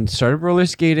and started roller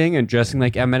skating and dressing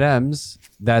like M&Ms,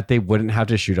 that they wouldn't have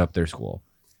to shoot up their school.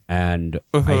 And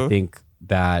I think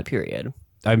that period.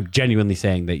 I'm genuinely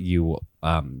saying that you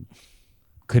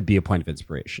could be a point of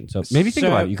inspiration. So maybe think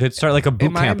about it. You could start like a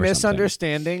boot camp or something. Am I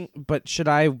misunderstanding? But should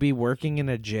I be working in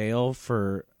a jail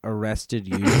for arrested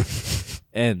youth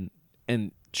and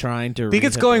trying to? I think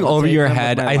it's going over your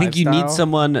head. I think you need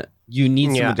someone. You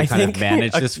need someone to kind of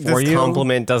manage this for you. This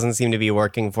compliment doesn't seem to be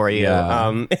working for you.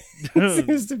 Yeah. It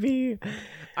seems to be.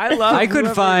 I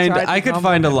could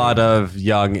find a lot of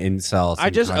young incels. I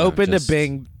just opened a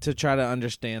Bing to try to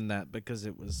understand that because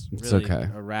it was really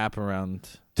a wrap around.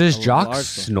 Does Jock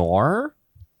snore?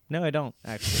 No, I don't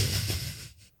actually.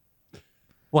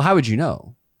 Well, how would you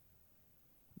know?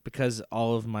 Because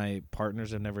all of my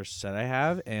partners have never said I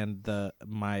have, and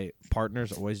my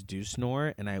partners always do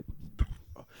snore, and I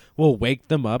will wake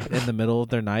them up in the middle of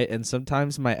their night. And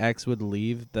sometimes my ex would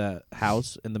leave the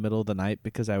house in the middle of the night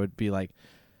because I would be like,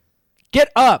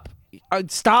 "Get up!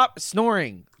 Stop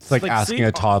snoring." It's like asking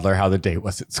a toddler how the day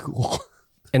was at school.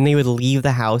 And they would leave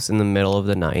the house in the middle of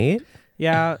the night?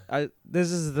 Yeah,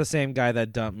 this is the same guy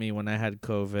that dumped me when I had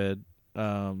COVID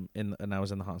and I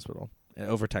was in the hospital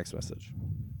over text message.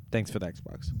 Thanks for the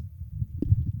Xbox.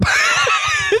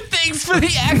 Thanks for the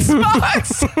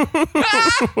Xbox.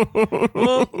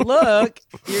 Well, look,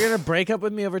 you're going to break up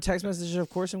with me over text message. Of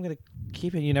course I'm going to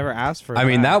keep it. You never asked for it. I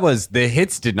mean, that was the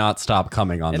hits did not stop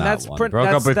coming on that one. Broke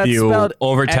up with you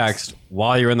over text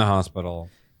while you're in the hospital.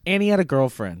 And he had a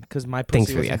girlfriend because my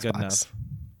pussy wasn't good enough.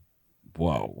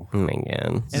 Whoa. Oh my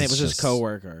God. And it was his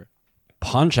coworker.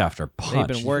 Punch after punch.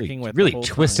 They've been working with really the whole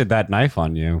twisted time. that knife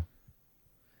on you.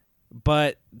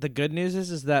 But the good news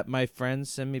is that my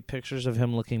friends send me pictures of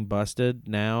him looking busted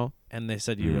now, and they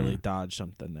said you really dodged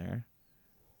something there.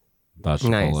 Dodged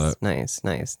a bullet. Nice.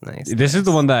 This is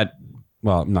the one that,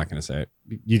 well, I'm not going to say it.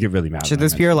 You get really mad. Should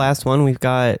this be our last one? We've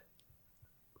got...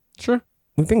 Sure.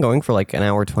 We've been going for like an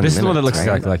hour, 20 minutes. This is the one that looks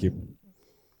exactly like you.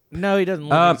 No, he doesn't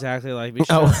look exactly like me.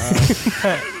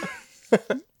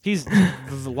 He's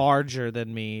larger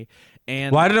than me.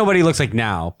 And well, I don't know what he looks like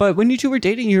now, but when you two were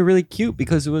dating, you were really cute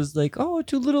because it was like, oh,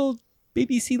 two little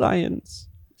baby sea lions.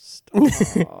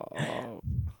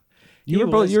 You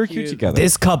were cute together.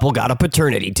 This couple got a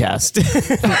paternity test.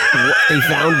 What they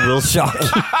found will shock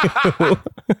you.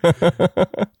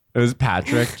 It was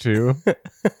Patrick too.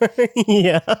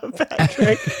 Yeah,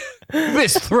 Patrick.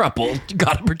 This throuple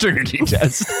got a paternity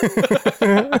test.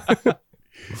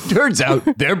 Turns out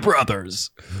they're brothers.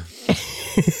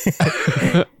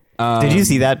 Did you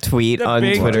see that tweet on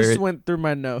Twitter? Just went through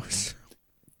my nose.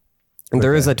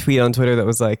 There was a tweet on Twitter that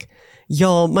was like,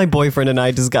 "Y'all, my boyfriend and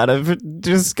I just got a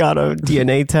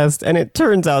DNA test, and it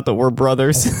turns out that we're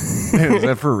brothers." Is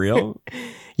that for real?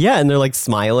 Yeah, and they're like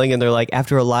smiling, and they're like,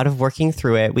 "After a lot of working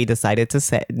through it, we decided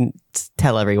to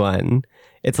tell everyone."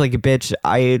 It's like, bitch,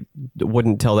 I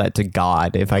wouldn't tell that to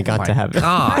God if I got to heaven.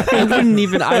 God, I wouldn't be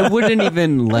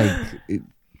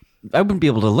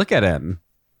able to look at him.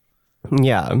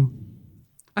 Yeah.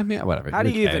 I mean, whatever. How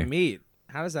do you even meet?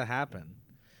 How does that happen?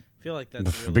 I feel like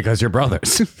that's really... Because you're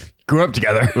brothers. Grew up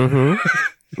together. Mm-hmm.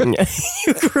 You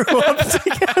grew up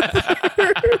together.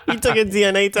 You took a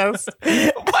DNA test.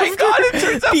 Oh my God, it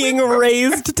turns out being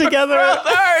raised together.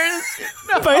 Brothers.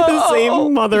 by the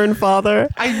same mother and father.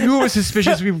 I knew it was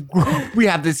suspicious. We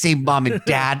have the same mom and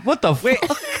dad. What the Wait,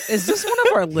 is this one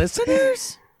of our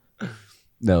listeners?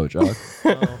 No, Jock.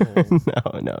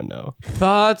 No.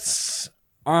 Thoughts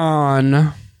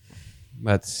on?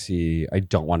 Let's see. I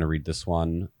don't want to read this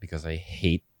one because I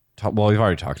hate. Well, we've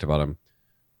already talked about him.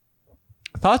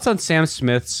 Thoughts on Sam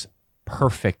Smith's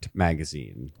Perfect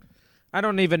magazine? I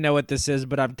don't even know what this is,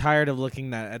 but I'm tired of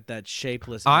looking at that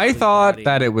shapeless. I thought body.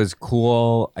 that it was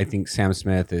cool. I think Sam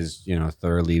Smith is,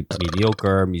 thoroughly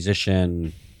mediocre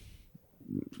musician,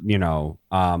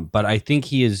 but I think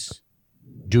he is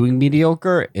doing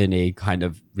mediocre in a kind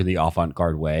of really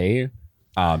avant-garde way,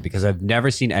 because I've never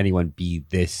seen anyone be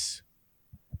this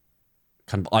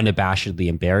kind of unabashedly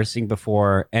embarrassing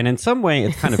before. And in some way,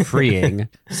 it's kind of freeing.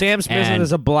 Sam Smith and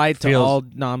is a blight to feels- all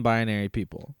non-binary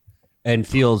people. and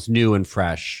feels new and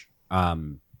fresh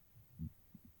in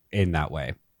that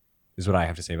way, is what I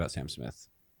have to say about Sam Smith.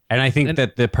 And I think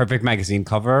that the Perfect magazine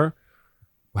cover,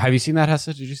 have you seen that,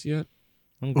 Hessa? Did you see it?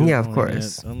 Yeah, of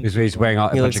course. He's wearing a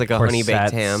He bunch looks of like a honey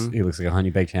baked corsets. ham. He looks like a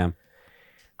honey baked ham.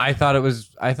 I thought it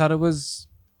was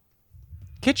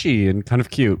kitschy and kind of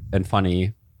cute and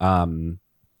funny.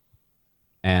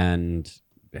 And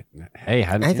hey,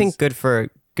 I think good for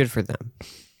them.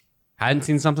 hadn't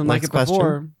seen something like Next it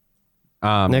before.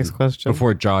 Next question.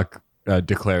 Before Jock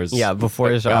declares. Yeah,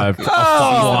 before Jacques. a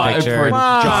font picture. picture.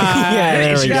 Yeah,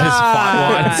 there we go. Just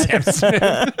font one, Sam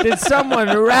Smith. Did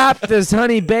someone wrap this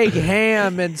honey baked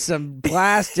ham in some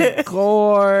plastic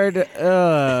cord? In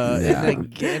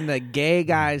the gay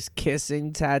guy's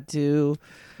kissing tattoo.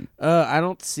 I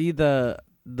don't see the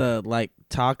like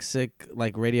toxic,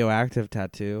 like radioactive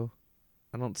tattoo.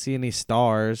 I don't see any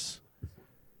stars.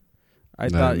 I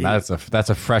thought That's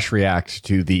a fresh react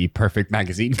to the Perfect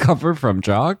magazine cover from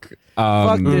Jock.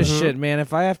 fuck this shit, man.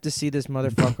 If I have to see this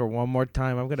motherfucker one more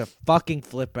time, I'm gonna fucking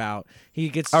flip out. He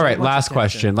gets All so right, much last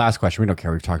attention. question. We don't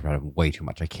care. We've talked about him way too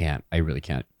much. I really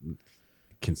can't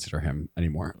consider him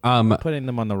anymore. Putting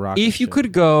them on the rock. If you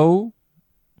could go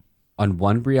on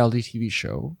one reality TV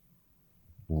show,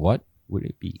 what would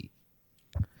it be?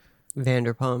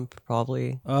 Vanderpump,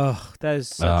 probably. Oh, that is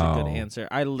such a good Oh. answer.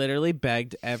 I literally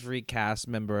begged every cast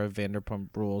member of Vanderpump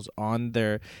Rules on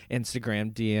their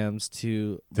Instagram DMs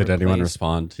to. Did anyone replace-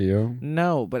 respond to you?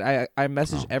 No, but I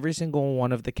messaged every single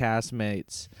one of the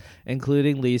castmates,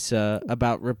 including Lisa,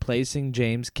 about replacing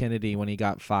James Kennedy when he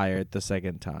got fired the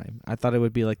second time. I thought it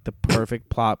would be like the perfect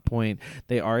plot point.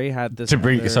 They already had this To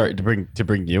bring other- to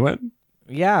bring you in?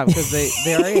 Yeah, because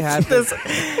they already had This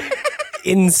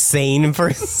insane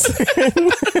person.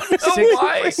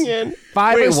 Why?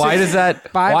 five Wait, or why six- does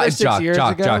that? 5 why, or 6 years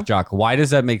ago. Jock, why does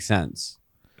that make sense?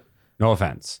 No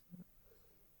offense.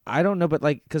 I don't know, but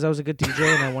like, because I was a good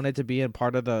DJ and I wanted to be a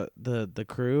part of the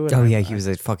crew. And Oh I- yeah, he was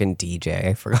a fucking DJ.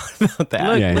 I forgot about that.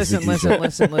 Look, Yeah, he's a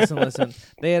listen.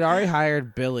 They had already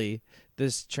hired Billy,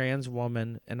 this trans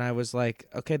woman, and I was like,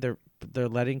 okay, they're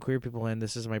letting queer people in.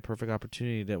 This is my perfect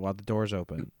opportunity while the doors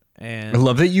open. And I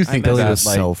love that you think I Billy that was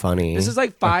like, so funny. this is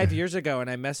like 5 years ago, and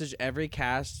I messaged every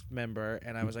cast member,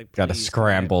 and I was like, got to "Please,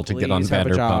 scramble to get on please have a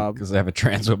Vanderpump job." because they have a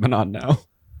trans woman on now.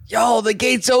 Yo, the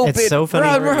gate's open. It's so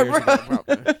funny.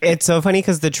 Run. It's so funny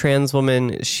because the trans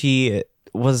woman, she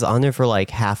was on there for like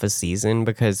half a season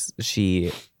because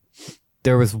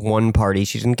there was one party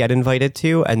she didn't get invited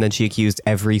to, and then she accused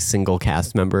every single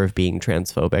cast member of being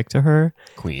transphobic to her.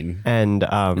 Queen. And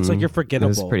It's like you're forgettable.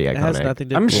 It was pretty It has iconic. nothing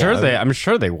to. I'm sure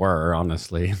Yeah. they were,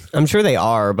 honestly. I'm sure they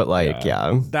are, but like,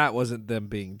 yeah. That wasn't them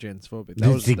being transphobic. That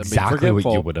That's was them being exactly what you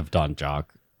forgetful. would have done,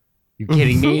 Jock. You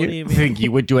kidding me? What do you mean? Think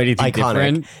you would do anything Iconic.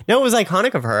 different? No, it was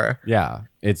iconic of her. Yeah,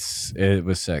 it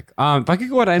was sick. If I could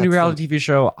go on any reality TV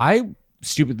show, I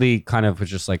stupidly kind of was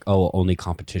just like, oh, only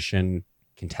competition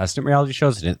contestant reality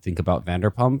shows. I didn't think about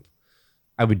Vanderpump.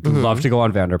 I would love to go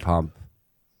on Vanderpump.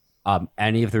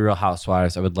 Any of the Real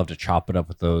Housewives, I would love to chop it up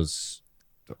with those.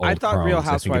 I old thought Real crones.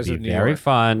 I think it'd Housewives be of New very York.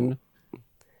 fun.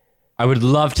 I would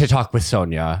love to talk with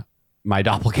Sonia, my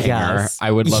doppelganger. Yes.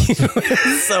 I would love to.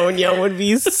 Sonia would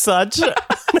be such an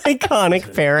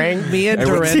iconic pairing. Me and I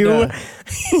would Dorinda.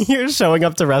 You're showing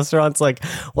up to restaurants like,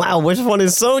 wow, which one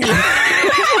is Sonia?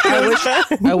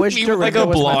 I wish You with like Dorinda a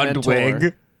was my blonde mentor.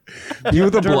 wig. You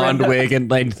with a blonde wig and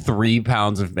like 3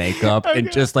 pounds of makeup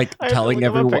and just like telling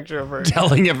everyone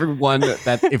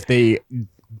that if they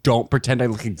don't pretend I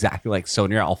look exactly like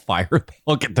Sonia,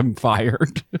 I'll get them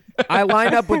fired. I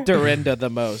line up with Dorinda the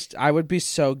most. I would be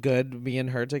so good, me and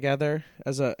her together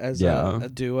as Yeah. a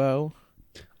duo.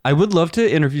 I would love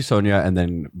to interview Sonia and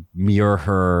then mirror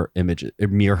her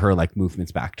like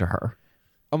movements back to her.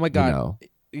 Oh my You god! know,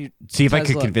 You- see if I could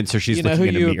Tesla, convince her she's you know who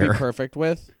looking in you a would be mirror. perfect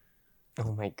with?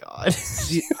 Oh my god.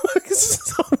 She looks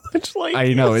so much like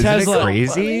I know, isn't Tesla. it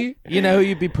crazy? You know who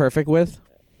you'd be perfect with?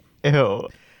 Ew.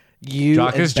 You.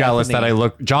 Jock and is jealous that Bethany. I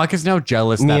look. Jock is now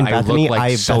jealous Me that and I Bethany, look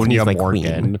like Sonia Bethany's my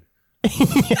Morgan.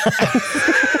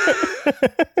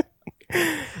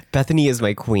 Bethany is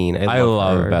my queen. I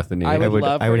love her. Bethany. I would,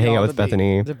 love I would for hang y'all out with to be-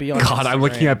 Bethany. To be on God, I'm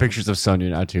looking Instagram. at pictures of Sonia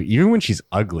now too. Even when she's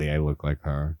ugly, I look like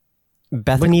her.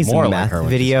 Bethany's Look more like meth her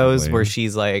when she's videos ugly. where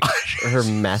she's like her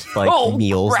meth like So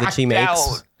meals that she cracked makes.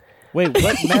 out. Wait,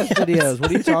 what meth videos? What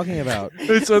are you talking about?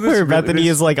 Where Bethany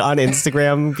is like on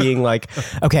Instagram being like,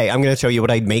 okay, I'm going to show you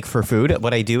what I make for food.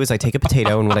 What I do is I take a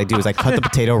potato and what I do is I cut the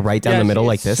potato right down Yeah, the middle she's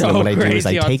like this. so And then what I do is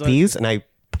I crazy on take social- these and I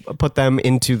put them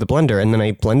into the blender and then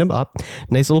I blend them up.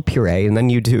 Nice little puree. And then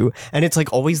you do, and it's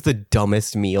like always the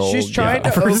dumbest meal. She's trying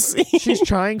you've to. ever seen. She's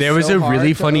trying. There was so a really hard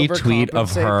to funny tweet of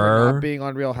overcompensate for her- not being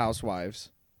on Real Housewives.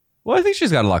 Well, I think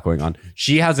she's got a lot going on.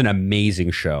 She has an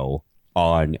amazing show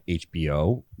on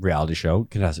HBO, reality show,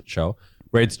 contestant show,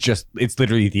 where it's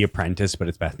literally The Apprentice, but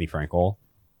it's Bethany Frankel.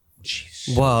 She's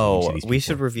so into Whoa, these we people.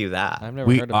 should review that. I've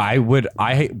never heard of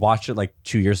I watched it like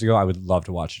 2 years ago. I would love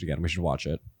to watch it again. We should watch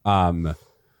it.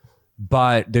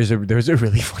 But there's a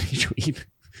really funny tweet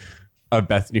of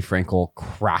Bethany Frankel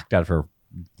cracked out of her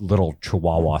little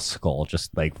chihuahua skull,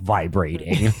 just like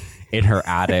vibrating in her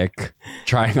attic,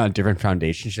 trying on different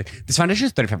foundations. She's like, this foundation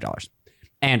is $35.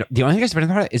 And the only thing I spend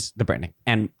about it is the branding.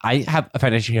 And I have a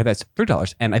foundation here that's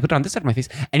 $3, and I put it on this side of my face,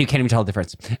 and you can't even tell the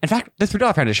difference. In fact, the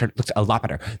 $3 foundation looks a lot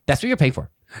better. That's what you're paying for.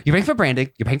 You're paying for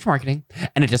branding, you're paying for marketing,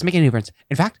 and it doesn't make any difference.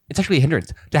 In fact, it's actually a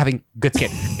hindrance to having good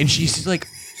skin. And she's like,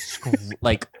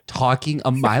 like talking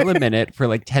a mile a minute for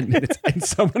like 10 minutes. And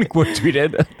someone quote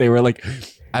tweeted, they were like,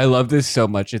 I love this so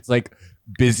much. It's like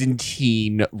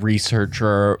Byzantine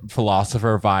researcher,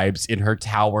 philosopher vibes in her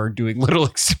tower doing little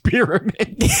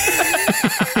experiments.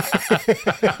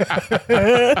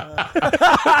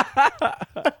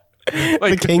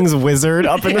 The king's wizard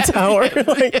up in the tower,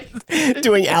 like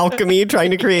doing alchemy,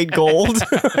 trying to create gold.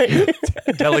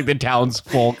 Telling the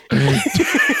townsfolk.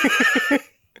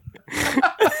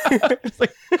 It's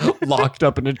like locked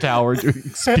up in a tower doing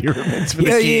experiments for the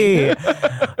king.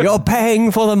 Yeah, you're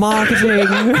paying for the marketing.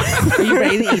 Are you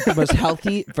ready to eat the most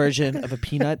healthy version of a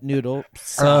peanut noodle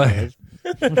salad?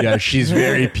 Yeah, she's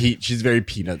very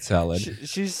peanut salad.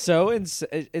 She's so it's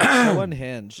so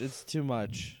unhinged. It's too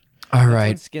much. All That's when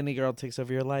right. Skinny Girl takes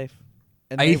over your life.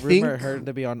 And I they rumor think- her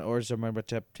to be on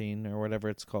Orzomarbeteptine or whatever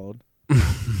it's called.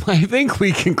 I think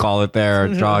we can call it there.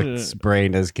 Jock's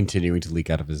brain is continuing to leak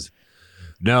out of his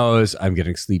nose. I'm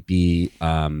getting sleepy.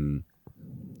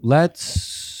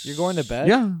 Let's. You're going to bed?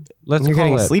 Yeah, let's You're call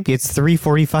getting it. sleepy. It's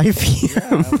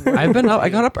 3:45 p.m. I've been up. I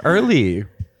got up early.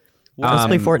 Let's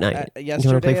play Fortnite. You want to play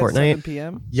Yesterday at 7 Fortnite?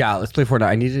 p.m. Yeah, let's play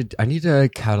Fortnite. I need to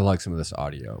catalog some of this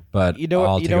audio, but You know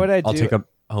what- you know what I I'll do? take a.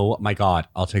 Oh my god!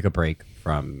 I'll take a break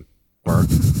from work.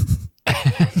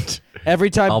 Every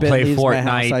time I'll Ben play leaves my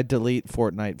house, Fortnite. I delete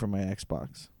Fortnite from my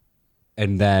Xbox.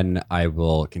 And then I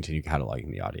will continue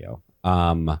cataloging the audio.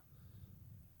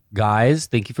 Guys,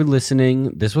 thank you for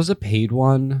listening. This was a paid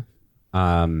one.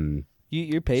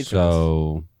 You're paid for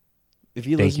So this. If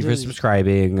you thank listen you to for this,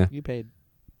 subscribing. you paid.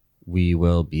 We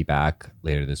will be back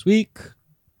later this week,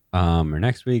 or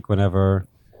next week, whenever.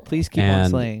 Please keep on And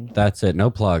slaying. that's it. No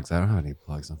plugs. I don't have any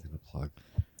plugs. Nothing to plug.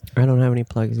 I don't have any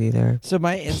plugs either. So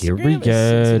my Here we Instagram is go.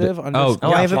 sensitive. Oh,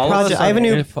 I have a follow us project- on- I have a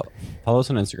new- Follow us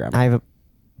on Instagram. I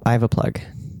have a plug.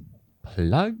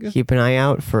 Plug. Keep an eye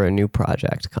out for a new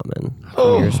project coming.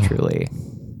 Yours truly.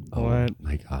 Oh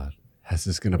my god, is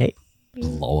this gonna Hey.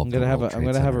 blow up? I'm gonna the have World a I'm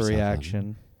Trade gonna have a Center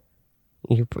 7?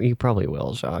 You reaction. probably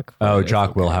will, Jacques. Oh,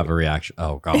 Jock will have a reaction.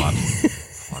 Oh god.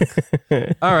 Fuck.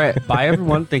 All right, bye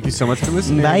everyone. Thank you so much for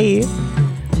listening. Bye.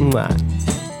 Mwah.